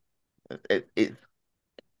 And the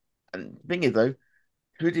thing is though,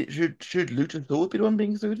 should Luchasaurus be the one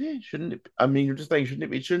being sued here? Shouldn't it? I mean, I'm just saying,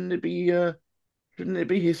 shouldn't it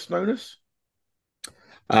be his slowness?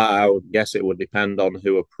 I would guess it would depend on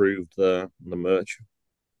who approved the merch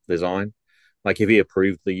design. Like if he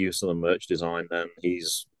approved the use of the merch design, then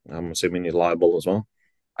I'm assuming he's liable as well.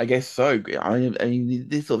 I guess so. I mean,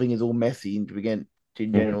 this sort of thing is all messy in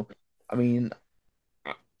general. I mean,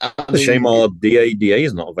 the shame our DA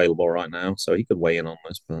is not available right now, so he could weigh in on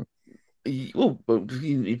this. But he'd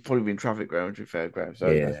probably be in traffic ground, to fair ground. So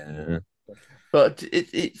yeah, But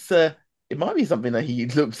it might be something that he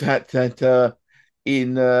looks at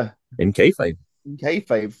In kayfabe. in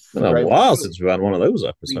kayfabe It's been a forever. while since we've had one of those We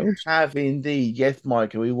episodes. have indeed. Yes,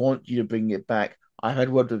 Michael, we want you to bring it back. I had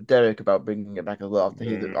word with Derek about bringing it back as well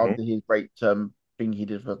Mhm. after his great thing he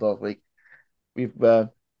did for us last week. We've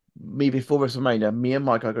me before WrestleMania, me and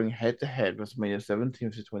Mike are going head to head WrestleMania 17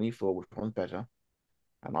 versus 24, which one's better,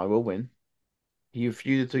 and I will win. He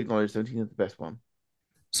refuses to acknowledge 17 is the best one.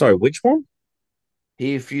 Sorry, which one?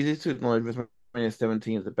 He refuses to acknowledge WrestleMania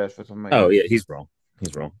 17 is the best Oh, WrestleMania. yeah, he's wrong.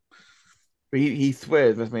 He's wrong. But he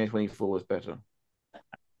swears WrestleMania 24 was better.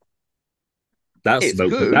 That's It's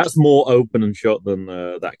open. good. That's more open and shut than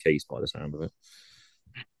that case, by the sound of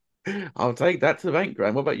it. I'll take that to the bank,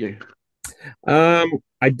 Graham. What about you?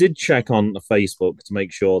 I did check on the Facebook to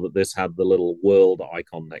make sure that this had the little world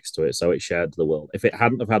icon next to it, so it shared to the world. If it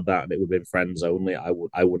hadn't have had that and it would have been friends only, I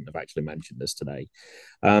wouldn't have actually mentioned this today.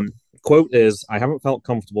 Um, Quote is, I haven't felt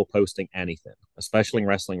comfortable posting anything, especially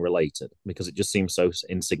wrestling related, because it just seems so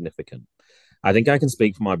insignificant. I think I can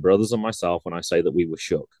speak for my brothers and myself when I say that we were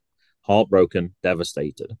shook, heartbroken,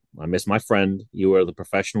 devastated. I miss my friend. You were the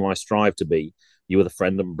professional I strive to be. You were the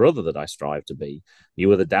friend and brother that I strive to be. You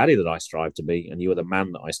were the daddy that I strive to be, and you were the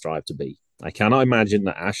man that I strive to be. I cannot imagine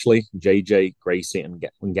that Ashley, JJ, Gracie, and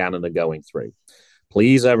Gannon are going through.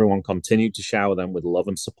 Please, everyone, continue to shower them with love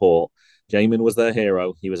and support. Jamin was their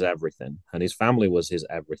hero. He was everything, and his family was his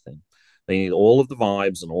everything. They need all of the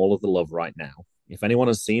vibes and all of the love right now. If anyone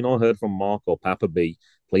has seen or heard from Mark or Papa B,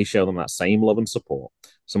 please show them that same love and support.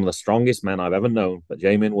 Some of the strongest men I've ever known, but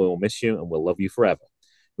Jamin, we will miss you and we'll love you forever.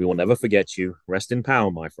 We will never forget you. Rest in power,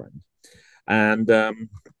 my friend. And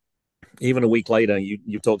even a week later,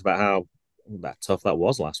 you talked about how that tough that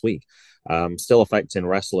was last week. Still affecting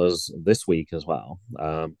wrestlers this week as well.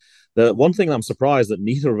 The one thing I'm surprised that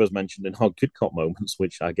neither of us mentioned in our good cop moments,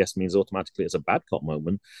 which I guess means automatically it's a bad cop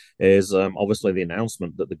moment, is obviously the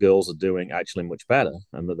announcement that the girls are doing actually much better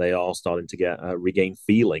and that they are starting to get regain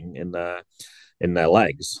feeling in their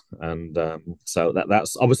legs, and so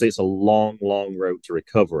that's obviously it's a long road to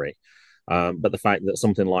recovery. But the fact that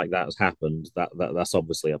something like that has happened, that's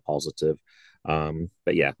obviously a positive.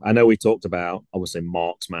 But yeah, I know we talked about obviously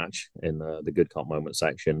Mark's match in the good cop moment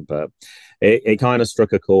section, but it kind of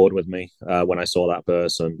struck a chord with me when I saw that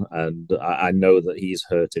person, and I know that he's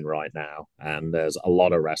hurting right now, and there's a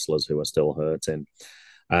lot of wrestlers who are still hurting,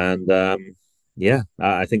 and yeah,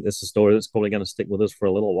 I think this is a story that's probably going to stick with us for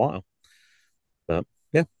a little while. But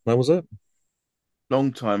yeah, that was it.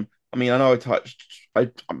 Long time. I mean, I know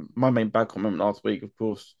my main bad comment last week, of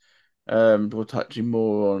course, we're touching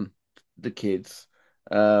more on the kids,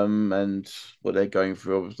 and what they're going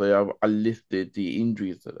through. Obviously, I listed the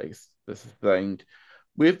injuries that they sustained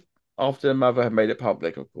with after the mother had made it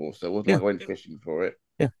public. Of course, so it wasn't Yeah, like I went fishing for it.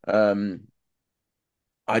 yeah. Um,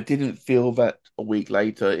 I didn't feel that a week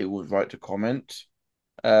later it was right to comment.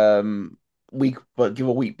 Um, but give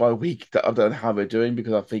a week by week that I don't know how they're doing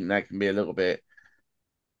because I think that can be a little bit,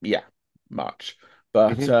 yeah, much.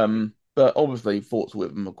 Mm-hmm. But obviously thoughts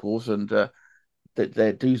with them, of course, and that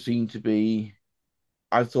there do seem to be.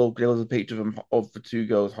 I saw there was a picture of them of the two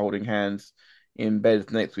girls holding hands in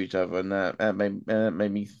beds next to each other, and that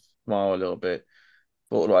made me smile a little bit.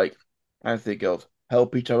 Thought like, as the girls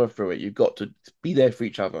help each other through it. You've got to be there for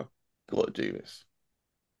each other. Got to do this.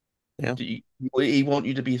 Yeah. Do you, he want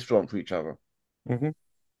you to be strong for each other. Mm-hmm.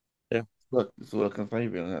 Yeah. Look, that's all I can say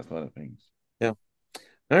really on that side of things. Yeah.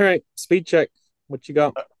 All right. Speed check. What you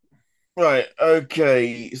got? Right,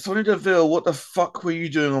 okay. Sonya Deville, what the fuck were you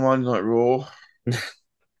doing on Monday Night Raw?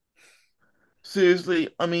 Seriously,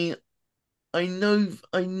 I mean, I know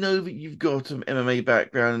that you've got some MMA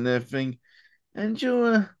background and everything, and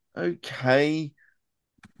you're a okay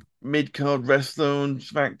mid-card wrestler on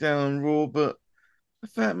SmackDown and Raw, but the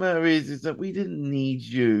fact matter is that we didn't need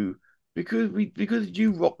you because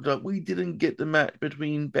you rocked up. We didn't get the match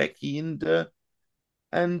between Becky and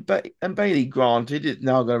Bailey. Granted, it's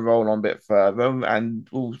now going to roll on a bit further, and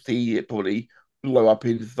we'll see it probably blow up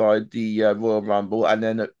inside the Royal Rumble, and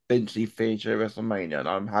then eventually finish at WrestleMania. And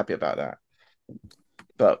I'm happy about that.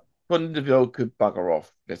 But Sonya Deville could bugger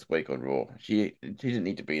off this week on Raw. She didn't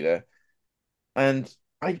need to be there, and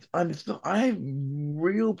I have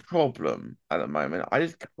real problem at the moment. I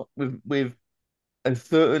just with a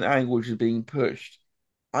certain angle which is being pushed.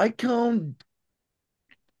 I can't.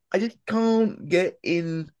 I just can't get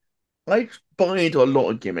in. I buy into a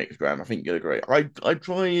lot of gimmicks, Graham. I think you'll agree. I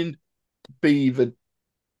try and be the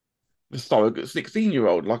surrogate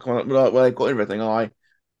 16-year-old, like when I got everything. I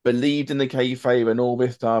believed in the kayfabe and all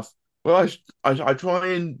this stuff. But I try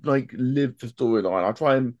and like live the storyline. I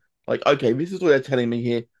try and like, okay, this is what they're telling me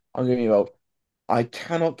here. I'm going to be involved. I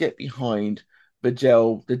cannot get behind the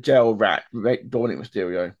gel rat, Dominic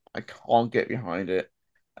Mysterio. I can't get behind it.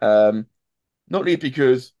 Um, Not least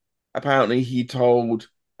because apparently he told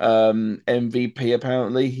MVP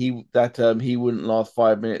apparently he wouldn't last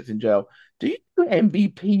 5 minutes in jail. Do you know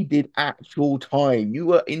MVP did actual time? You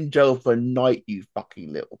were in jail for a night, you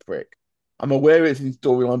fucking little prick. I'm aware it's in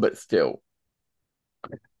storyline, but still.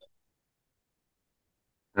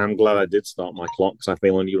 I'm glad I did start my clock because I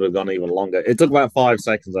feel you would have gone even longer. It took about 5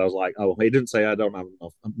 seconds. I was like, oh, he didn't say I don't have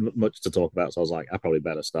enough much to talk about, so I was like, I probably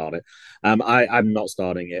better start it. I'm not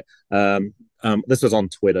starting it. This was on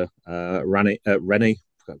Twitter. Rennie,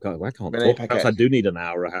 God, I can't Renee talk. Perhaps I Paquette. do need an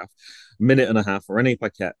hour and a half, minute and a half. Rennie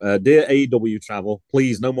Paquette, dear AEW travel,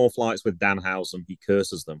 please no more flights with Danhausen. He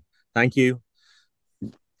curses them. Thank you.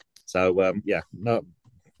 So yeah, no,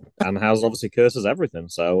 Danhausen obviously curses everything.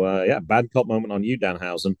 So yeah, bad cop moment on you,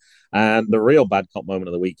 Danhausen. And the real bad cop moment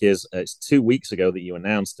of the week is it's 2 weeks ago that you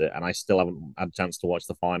announced it, and I still haven't had a chance to watch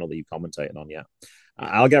the final that you commentated on yet.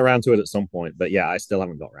 I'll get around to it at some point, but yeah, I still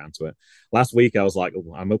haven't got around to it. Last week, I was like,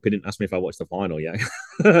 oh, I'm hoping he didn't ask me if I watched the final yet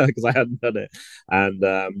because I hadn't done it, and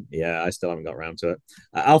yeah, I still haven't got around to it.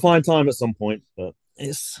 I'll find time at some point, but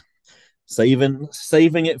it's saving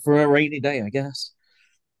it for a rainy day, I guess.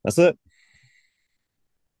 That's it.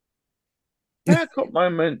 That caught my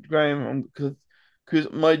moment, Graham,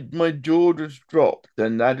 because my jaw just dropped,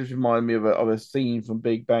 and that just reminded me of a scene from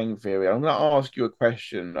Big Bang Theory. I'm going to ask you a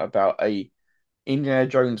question about a Indiana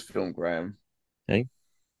Jones film, Graham. Okay.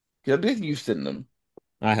 Because I believe you've seen them.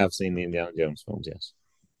 I have seen the Indiana Jones films, yes.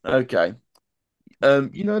 Okay.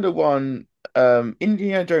 You know the one.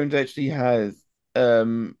 Indiana Jones actually has. I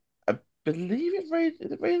believe it's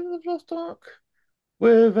Raiders of the Lost Ark,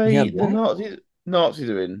 where He had the what? Nazis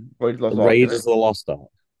are in Raiders of the The Lost Ark, isn't Raiders it? of the Lost Ark.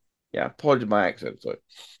 Yeah, apologize my accent. Sorry.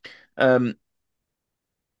 Um,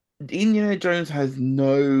 Indiana Jones has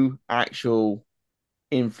no actual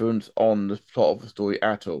influence on the plot of the story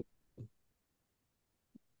at all.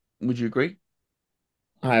 Would you agree?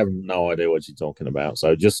 I have no idea what you're talking about.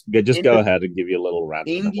 So just In go the ahead and give you a little rant,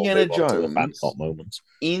 and then we'll Indiana move on to the bad cop Jones, moments.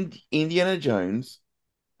 Indiana Jones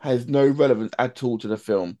has no relevance at all to the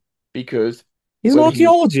film because He's an whether he was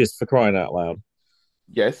archaeologist for crying out loud.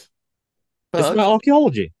 yes, It's but about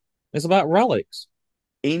archaeology. It's about relics.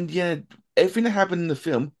 Indiana everything that happened in the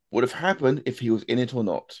film would have happened if he was in it or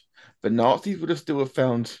not. The Nazis would have still have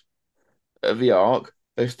found the Ark.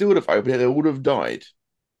 They still would have opened it. They would have died.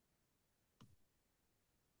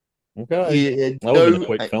 Okay, He had that would have been a no.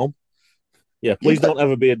 quick film. Yeah, Yeah, please don't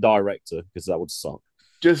ever be a director because that would suck.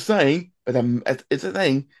 just saying, but it's a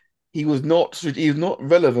thing. He was not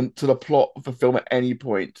relevant to the plot of the film at any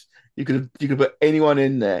point. You could put anyone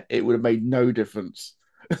in there, it would have made no difference.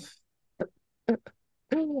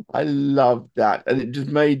 I love that, and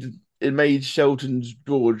it made Shelton's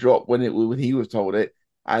jaw drop when he was told it,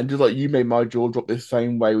 and just like you made my jaw drop the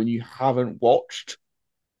same way when you haven't watched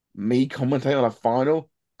me commentate on a final.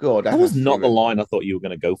 God, That that's a was not the feeling. line I thought you were going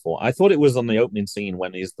to go for. I thought it was on the opening scene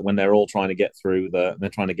when they're all trying to get through they're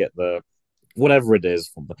trying to get the whatever it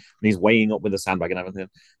is and he's weighing up with the sandbag and everything.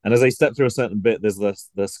 And as they step through a certain bit, there's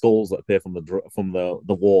the skulls that appear from the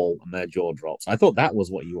wall and their jaw drops. I thought that was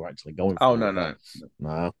what you were actually going Oh for. no, I thought,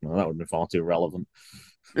 no, no, that would have been far too relevant.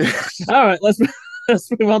 no. All right, let's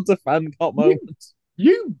move on to fan cop You moments.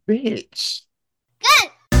 you bitch. Good.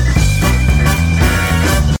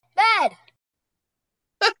 Bad.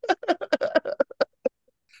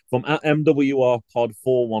 From at MWR Pod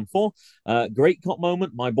 414. Great cop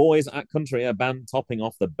moment. My boys at Country Air Band topping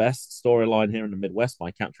off the best storyline here in the Midwest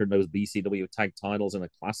by capturing those BCW tag titles in a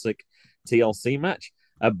classic TLC match.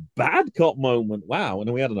 A bad cop moment. Wow.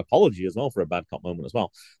 And we had an apology as well for a bad cop moment as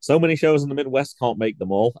well. So many shows in the Midwest, can't make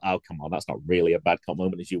them all. Oh, come on. That's not really a bad cop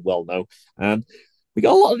moment, as you well know. And we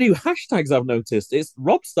got a lot of new hashtags I've noticed. It's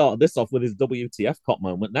Rob started this off with his WTF cop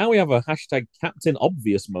moment. Now we have a hashtag Captain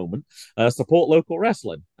Obvious moment. Support local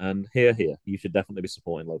wrestling. And here. You should definitely be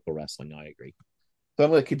supporting local wrestling. I agree. So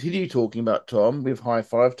I'm going to continue talking about Tom with High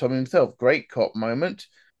Five Tom himself. Great cop moment.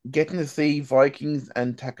 Getting to see Vikings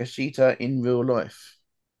and Takashita in real life.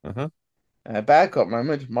 Uh-huh. Bad cop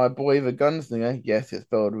moment. My boy, the gunslinger. Yes, it's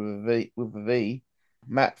spelled with a V.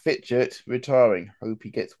 Matt Fitchett retiring. Hope he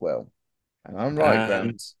gets well. And I'm right, Graham.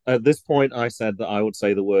 And at this point, I said that I would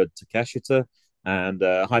say the word Takeshita. And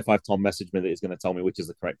High Five Tom messaged me that he's going to tell me which is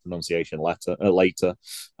the correct pronunciation later. I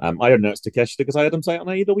don't know it's Takeshita because I heard him say it on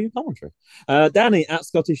AEW commentary. Danny at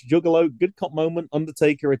Scottish Juggalo, good cop moment.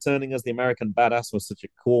 Undertaker returning as the American Badass was such a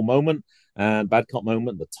cool moment. And bad cop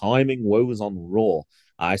moment, the timing woes on Raw.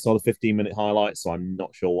 I saw the 15-minute highlights, so I'm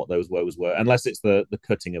not sure what those woes were, unless it's the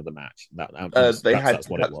cutting of the match. They Perhaps had that's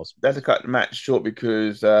to what it was. they had to cut the match short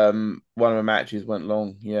because one of the matches went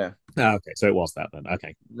long. Yeah. Okay, so it was that then.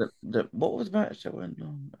 Okay. What was the match that went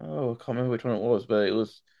long? Oh, I can't remember which one it was, but it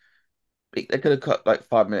was they could have cut like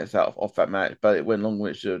 5 minutes out off that match, but it went longer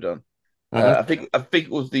than it should have done. Uh-huh. I think it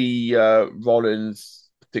was the Rollins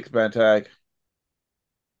 6-man tag.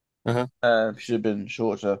 Uh-huh. Should have been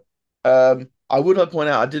shorter. I would like to point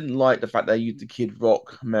out I didn't like the fact they used the Kid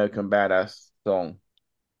Rock American Badass song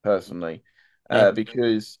personally, Yeah.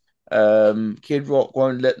 because Kid Rock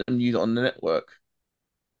won't let them use it on the network.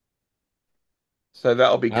 So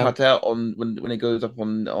that'll be Oh. cut out on when it goes up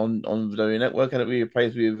on the network, and it'll be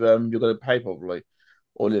replaced with you're going to pay probably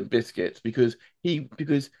or the biscuits because he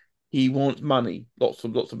wants money, lots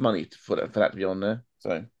of money for that to be on there.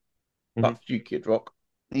 So Mhm. fuck you, Kid Rock.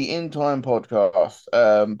 The In Time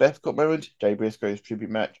podcast. Beth got married. Jay Briscoe's tribute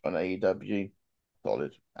match on AEW.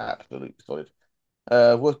 Solid, absolutely solid.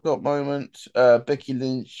 Worst got moment. Becky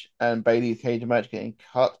Lynch and Bayley's cage match getting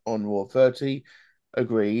cut on Raw 30.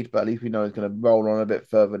 Agreed, but at least we know it's going to roll on a bit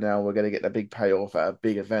further now. We're going to get the big payoff at a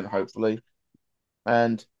big event, hopefully.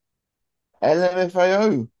 And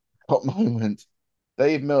LMFAO top moment.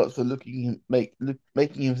 Dave Meltzer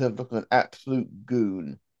making himself look like an absolute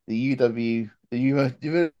goon. The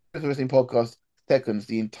Universal Wrestling Podcast seconds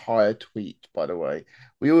the entire tweet, by the way.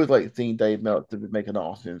 We always like seeing Dave Meltzer make an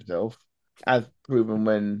ass of himself, as proven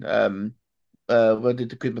when did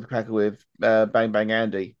the Christmas Cracker with Bang Bang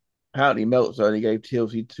Andy. Apparently Meltzer only gave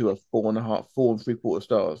TLC2 a 4.5, 4 3/4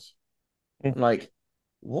 stars. Mm. Like,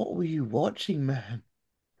 what were you watching, man?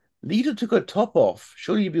 Lita took her top off.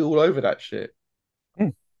 Surely you'd be all over that shit.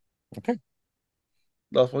 Okay.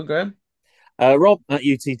 Last one, Graham. Rob at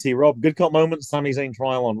UTT Rob. Good cop moment. Sami Zayn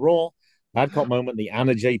trial on Raw. Bad cop moment. The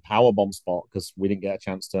Anna J powerbomb spot, because we didn't get a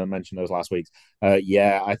chance to mention those last week.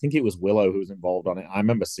 Yeah, I think it was Willow who was involved on it. I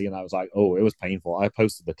remember seeing that. I was like, oh, it was painful. I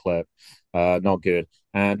posted the clip. Not good.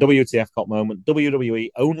 And WTF cop moment. WWE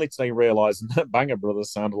only today realizing that Banger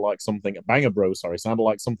Brothers sounded like something. Banger Bros, sorry, sounded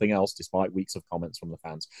like something else despite weeks of comments from the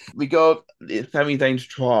fans. We got Sami Zayn's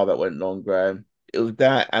trial that went long, Graham. It was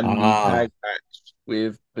that and the tag match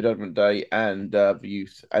with the Judgment Day and the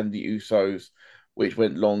Usos, which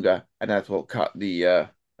went longer, and that's what cut the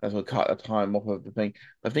time off of the thing.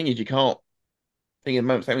 The thing is, you can't. Thing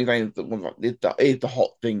is, Sami Zayn is the hot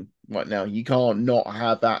thing right now. You can't not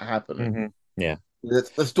have that happening. Mm-hmm. Yeah.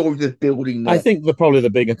 The story that's building. I think probably the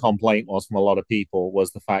bigger complaint was from a lot of people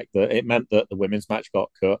was the fact that it meant that the women's match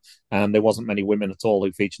got cut and there wasn't many women at all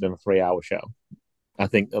who featured in a 3-hour show. I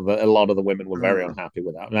think a lot of the women were very unhappy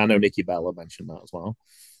with that. And I know Nikki Bella mentioned that as well.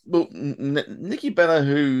 Well, Nikki Bella,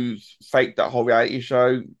 who's faked that whole reality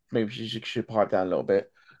show, maybe she should pipe down a little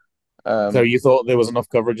bit. So you thought there was enough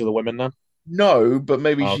coverage of the women then? No, but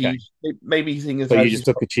maybe okay. maybe seeing as so you just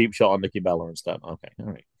took a cheap shot on Nikki Bella instead. Okay, all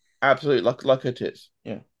right. Absolutely, like her tits.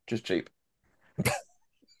 Yeah, just cheap.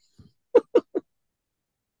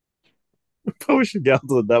 Probably should get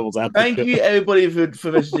onto the devil's advocate. Thank you, everybody, for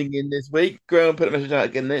messaging in this week. Graham put a message out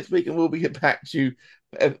again next week, and we'll get back to you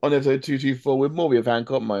on episode 224 with more of your fan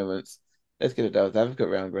cop moments. Let's get a devil's advocate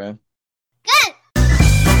round, Graham. Good.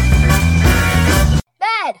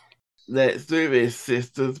 Bad. Let's do this,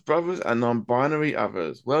 sisters, brothers, and non-binary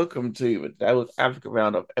others. Welcome to the devil's advocate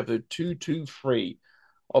round of episode 223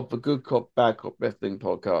 of the Good Cop, Bad Cop Wrestling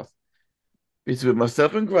podcast. This is with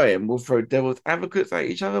myself and Graham. We'll throw devil's advocates at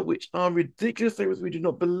each other, which are ridiculous things we do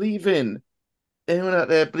not believe in. Anyone out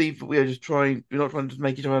there believe that we're not trying to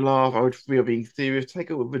make each other laugh, or we are being serious?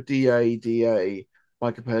 Take it with the DA,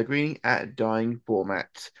 Michael Pellegrini at Dying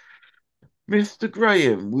Format. Mr.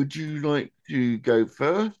 Graham, would you like to go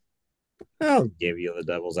first? I'll give you the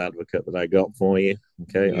devil's advocate that I got for you.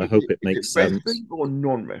 Okay, I hope it makes sense. Wrestling or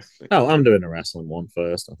non-wrestling? Oh, I'm doing a wrestling one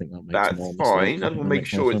first. I think that makes more sense. That's fine. I just want to make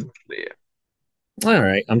sure it's clear. All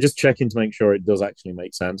right, I'm just checking to make sure it does actually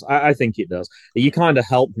make sense. I think it does. You kind of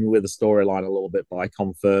helped me with the storyline a little bit by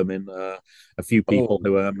confirming a few people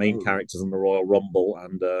who are main characters in the Royal Rumble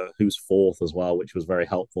and who's fourth as well, which was very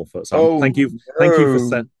helpful. Thank you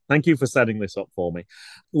for setting this up for me.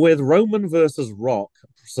 With Roman versus Rock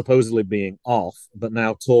supposedly being off, but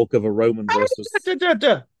now talk of a Roman versus.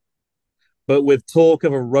 But with talk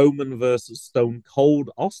of a Roman versus Stone Cold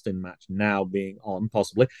Austin match now being on,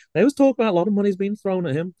 possibly, there was talk about a lot of money's being thrown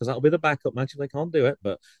at him because that'll be the backup match if they can't do it.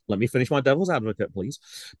 But let me finish my devil's advocate, please.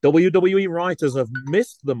 WWE writers have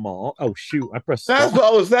missed the mark. Oh, shoot. I pressed stop. That's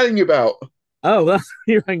what I was telling you about. Oh, that's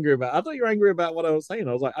what you're angry about. I thought you were angry about what I was saying.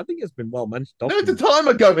 I was like, I think it's been well mentioned. There's the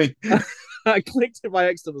timer going. I clicked it by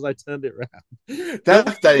accident as I turned it around.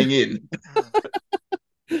 That's staying in.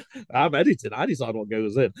 I'm editing. I decide what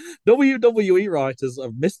goes in. WWE writers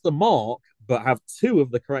have missed the mark, but have two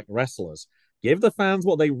of the correct wrestlers. Give the fans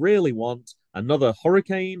what they really want: another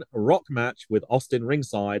Hurricane Rock match with Austin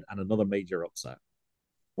ringside and another major upset.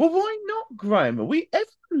 Well, why not, Graham? We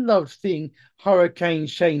everyone loved seeing Hurricane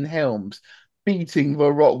Shane Helms beating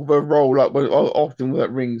the Rock, the roll up often with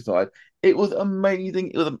at ringside. It was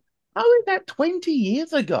amazing. How is that 20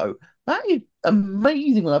 years ago? That is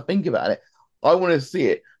amazing when I think about it. I want to see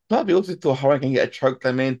it. But we also saw Hurricane get a choke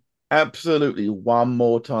them in. Absolutely, one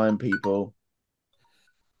more time, people.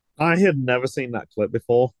 I had never seen that clip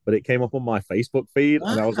before, but it came up on my Facebook feed,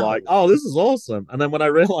 and I was like, Wow. "Oh, this is awesome!" And then when I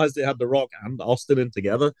realized it had The Rock and Austin in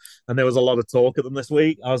together, and there was a lot of talk of them this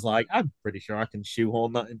week, I was like, "I'm pretty sure I can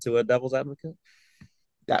shoehorn that into a Devil's Advocate."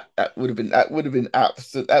 That would have been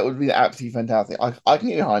absolutely fantastic. I can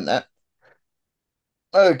get behind that.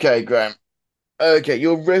 Okay, Graham. Okay,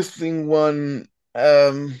 your wrestling one.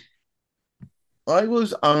 I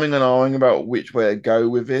was umming and ahhing about which way to go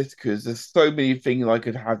with this because there's so many things I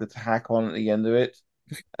could have to tack on at the end of it.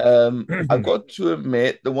 I've got to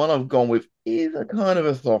admit the one I've gone with is a kind of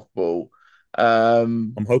a softball.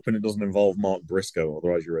 I'm hoping it doesn't involve Mark Briscoe,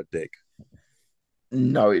 otherwise you're a dick.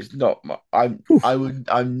 No, it's not. I'm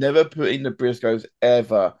never putting the Briscoes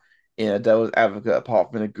ever in a Devil's Advocate apart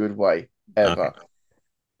from in a good way ever. Okay.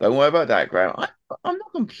 Don't worry about that, Graham. I'm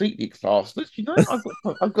not completely classless, you know.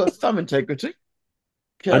 I've got some integrity.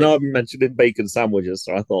 I Okay. know I've been mentioning bacon sandwiches,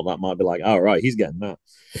 so I thought that might be like, "All right, he's getting that."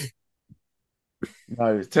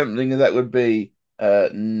 No, as tempting as that would be,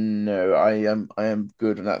 no, I am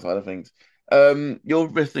good on that side of things. Your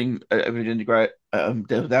wrestling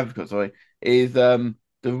Devil's Advocate, sorry, is the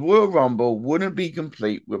Royal Rumble wouldn't be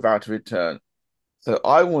complete without a return. So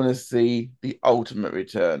I want to see the ultimate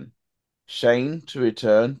return. Shane to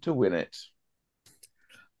return to win it.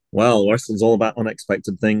 Well, wrestling's all about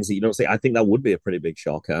unexpected things that you don't see. I think that would be a pretty big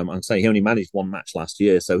shock. I'd say he only managed one match last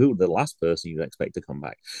year, so who would the last person you'd expect to come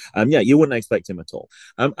back? Yeah, you wouldn't expect him at all.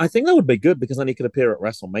 I think that would be good because then he could appear at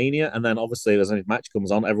WrestleMania, and then obviously, as any match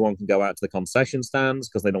comes on, everyone can go out to the concession stands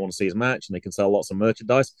because they don't want to see his match, and they can sell lots of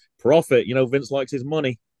merchandise. Profit, Vince likes his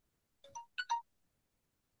money.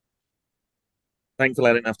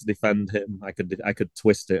 Thankfully, I didn't have to defend him. I could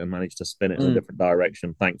twist it and manage to spin it in a Mm. different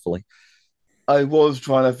direction. Thankfully, I was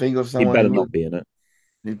trying to think of he someone better who not be in it.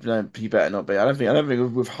 no, he better not be. I don't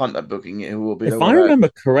think with Hunter booking it, who will be. If Don't I worry about it. remember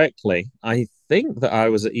correctly, I think that I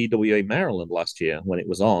was at EWA Maryland last year when it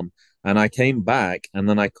was on, and I came back, and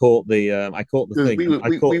then I caught the Because thing, and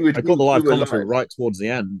I caught the we live were commentary live. right towards the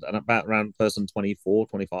end, and about around person 24,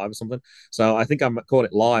 25 or something. So I think I caught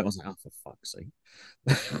it live. I was like, oh, for fuck's sake.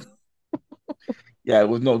 Yeah, it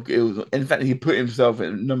was not. It was. In fact, he put himself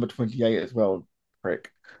at number 28 as well.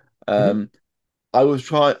 Prick. Mhm. Um, I was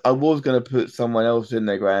trying. I was going to put someone else in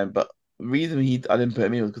there, Graham, but the reason I didn't put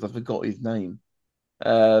him in was because I forgot his name.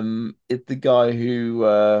 It's the guy who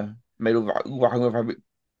made all the homophobic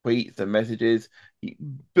tweets and messages. He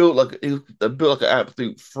built like an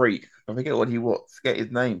absolute freak. I forget what he was. Forget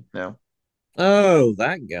his name now. Oh,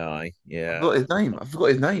 that guy. I Yeah. forgot his name. I forgot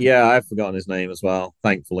his name. Yeah, I've forgotten his name as well.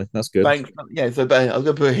 Thankfully. That's good. Thanks. Yeah, so but I was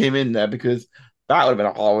gonna put him in there because that would have been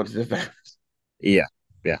a hard one to defend. Yeah.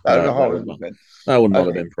 Yeah. That would have been a hard one to defend. That would not have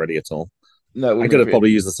Okay. been pretty at all. No, it I wouldn't could be have pretty.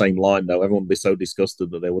 probably used the same line though. Everyone would be so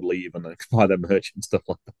disgusted that they would leave and buy their merch and stuff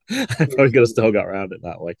like that. I probably could have still got around it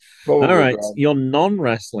that way. All Probably, right, Graham. your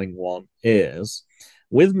non-wrestling one is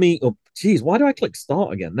with me. Oh, geez, why do I click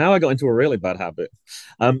start again? Now I got into a really bad habit.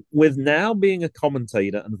 With now being a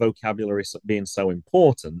commentator and vocabulary being so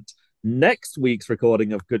important, next week's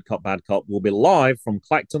recording of Good Cop Bad Cop will be live from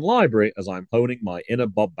Clacton Library as I'm honing my inner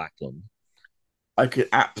Bob Backlund. I could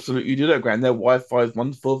absolutely do that, Graham. Their Wi-Fi is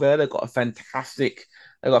wonderful there. They've got a fantastic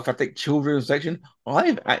children's section.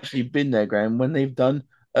 I've actually been there, Graham, when they've done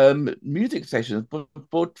music sessions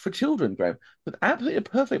for children, Graham. But absolutely a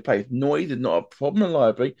perfect place. Noise is not a problem in the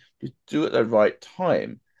library. Just do it at the right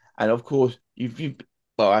time. And of course, if you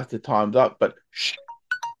well, after time's up, but shh.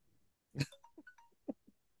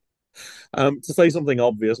 To say something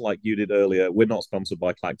obvious like you did earlier, we're not sponsored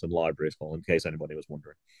by Clacton Library, as well, in case anybody was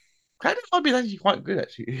wondering. Credit Library is actually quite good,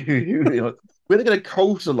 actually. We had to go to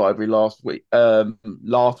Coastal Library last week Ooh,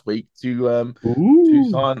 to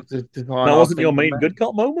sign that our wasn't your thing to main marry. good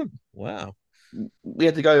cop moment. Wow. We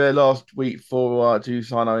had to go there last week for to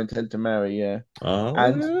sign our intent to marry, yeah. Oh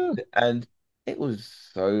And yeah. and it was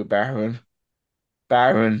so barren.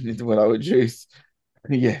 Barren is what I would choose.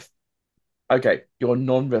 Yes. Okay, your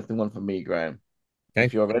non-wrestling one for me, Graham. Okay.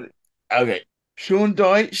 If you're ready. Okay. Sean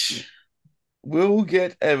Dyche will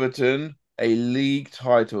get Everton a league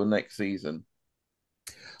title next season.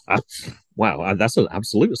 Wow, that's an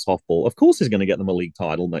absolute softball. Of course, he's going to get them a league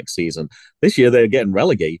title next season. This year, they're getting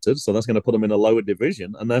relegated, so that's going to put them in a lower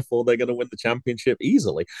division, and therefore they're going to win the championship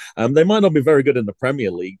easily. They might not be very good in the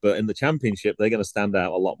Premier League, but in the championship, they're going to stand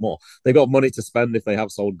out a lot more. They've got money to spend if they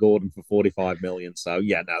have sold Gordon for 45 million. So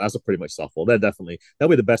yeah, no, that's a pretty much softball. They'll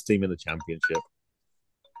be the best team in the championship.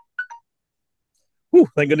 Whew,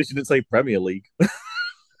 thank goodness you didn't say Premier League.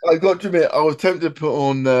 I got to admit, I was tempted to put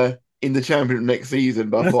on in the championship next season,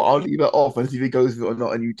 but I thought I'll leave it off and see if it goes or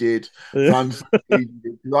not, and you did. So I'm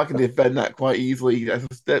I can defend that quite easily. That's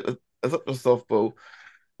a softball.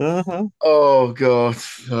 Uh-huh. Oh god,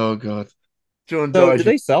 oh god. John So, Dyche. did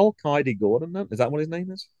they sell Kylie Gordon then? Is that what his name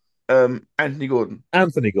is? Anthony Gordon.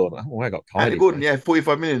 Anthony Gordon. Oh, I got Kylie. Anthony Gordon, yeah,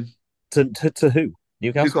 45 million. To who?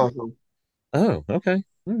 Newcastle? Newcastle. Oh, okay.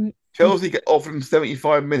 All right. Chelsea offered him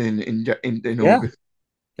 75 million in Yeah. August.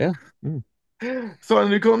 Yeah. Sign a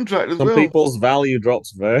new contract as Some well. people's value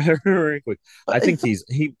drops very, very quick. I think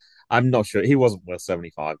I'm not sure. He wasn't worth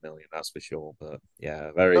 75 million, that's for sure. But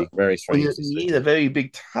yeah, very, very strange. He's a very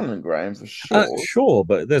big talent, Graham, for sure. Sure,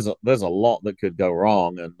 but there's a lot that could go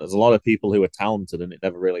wrong, and there's a lot of people who are talented, and it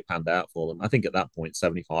never really panned out for them. I think at that point,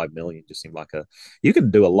 75 million just seemed like you can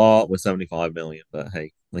do a lot with 75 million, but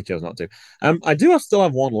hey, they chose not to. I still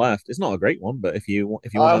have one left. It's not a great one, but if you want,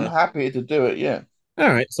 I'm happy to do it. Yeah. All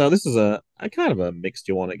right, so this is a kind of a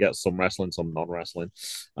mixture one. It gets some wrestling, some non-wrestling.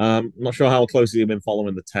 Not sure how closely you've been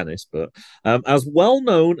following the tennis, but as well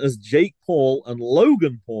known as Jake Paul and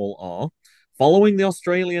Logan Paul are, following the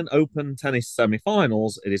Australian Open tennis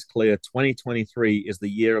semi-finals, it is clear 2023 is the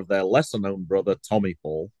year of their lesser-known brother, Tommy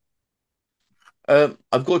Paul.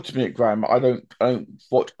 I've got to admit, Graham, I don't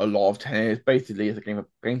watch a lot of tennis. Basically, it's a game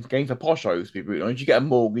for poshos. To be brutally honest, you get a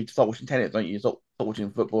mortgage to start watching tennis, don't you? You start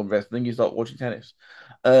watching football and wrestling. You start watching tennis.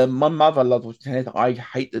 My mother loves watching tennis. I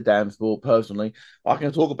hate the damn sport personally. I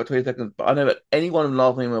can talk about 20 seconds, but I know that anyone with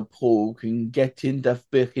last name of Paul can get into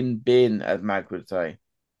fricking bin, as Mag would say.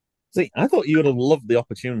 See, I thought you would have loved the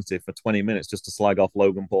opportunity for 20 minutes just to slag off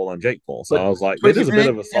Logan Paul and Jake Paul. So I was like, this is a bit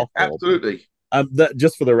of a softball. Absolutely.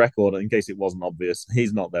 Just for the record, in case it wasn't obvious,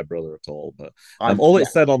 he's not their brother at all. But all it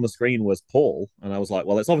said on the screen was Paul, and I was like,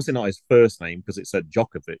 well, it's obviously not his first name because it said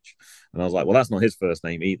Djokovic, and I was like, well, that's not his first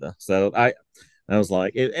name either. So I was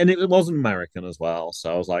like, it wasn't American as well.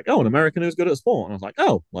 So I was like, oh, an American who's good at sport, and I was like,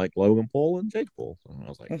 oh, like Logan Paul and Jake Paul. And I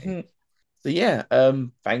was like, hey. So yeah,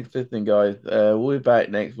 thanks for listening, guys. We'll be back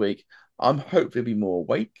next week. I'm hopefully be more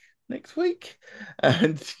awake next week,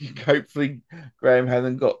 and hopefully Graham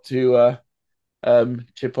hasn't got to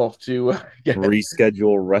chip off to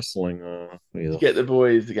reschedule wrestling. Get the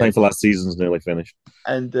boys again. Thankful that season's nearly finished.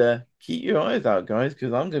 And keep your eyes out, guys,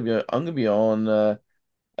 because I'm gonna be on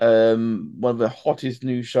one of the hottest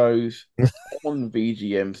new shows on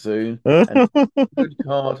VGM soon. Good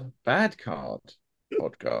Card, Bad Card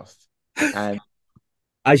podcast. And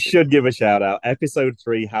I should give a shout out. Episode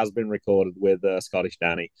 3 has been recorded with Scottish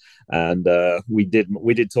Danny, and we did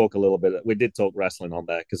talk a little bit. We did talk wrestling on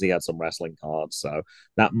there because he had some wrestling cards, so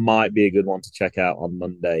that might be a good one to check out on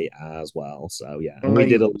Monday as well. So yeah, and we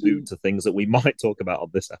did allude to things that we might talk about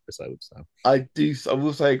on this episode. So I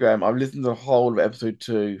will say, Graham, I've listened to the whole of episode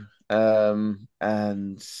 2,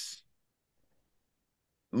 and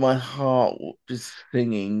my heart just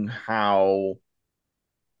singing how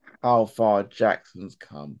far Jackson's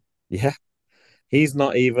come. Yeah. He's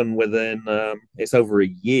not even within, it's over a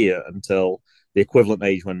year until the equivalent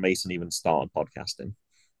age when Mason even started podcasting.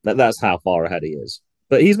 That's how far ahead he is.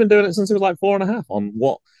 But he's been doing it since he was like 4.5 on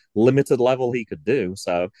what limited level he could do.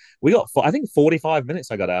 So we got, I think, 45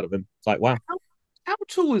 minutes I got out of him. It's like, wow. How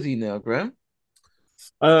tall is he now, Graham?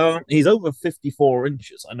 He's over 54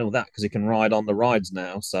 inches. I know that because he can ride on the rides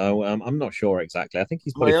now. So I'm not sure exactly. I think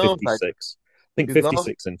he's probably 56. I think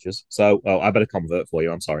 56 inches. So, I better convert for you.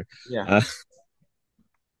 I'm sorry. Yeah.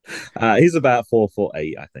 He's about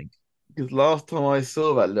 4'8", I think. Because last time I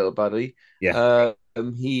saw that little buddy, yeah,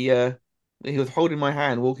 he was holding my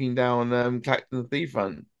hand walking down Clacton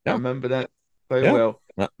Seafront. Yeah. I remember that so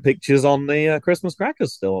well. Pictures on the Christmas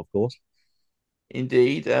crackers still, of course.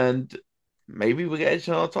 Indeed, and maybe we'll get a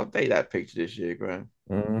chance to update that picture this year, Graham.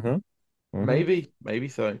 Mm-hmm. Mm-hmm. Maybe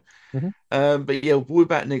so. Mm-hmm. But yeah, we'll be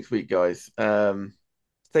back next week, guys.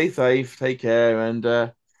 Stay safe, take care, and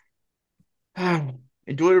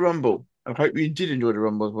enjoy the Rumble. I hope you did enjoy the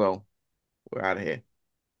Rumble as well. We're out of here.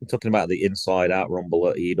 You're talking about the Inside Out Rumble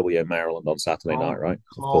at EW Maryland on Saturday night, right?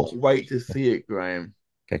 Can't wait to see it, Graham.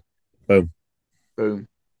 Okay. Boom. Boom.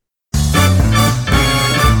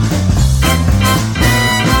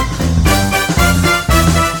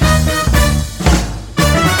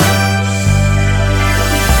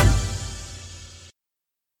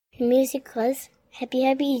 Music was Happy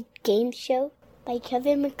Happy Game Show by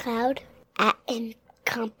Kevin MacLeod at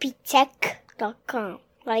Incompetech.com.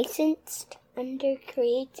 Licensed under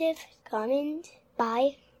Creative Commons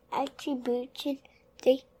by Attribution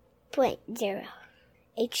 3.0.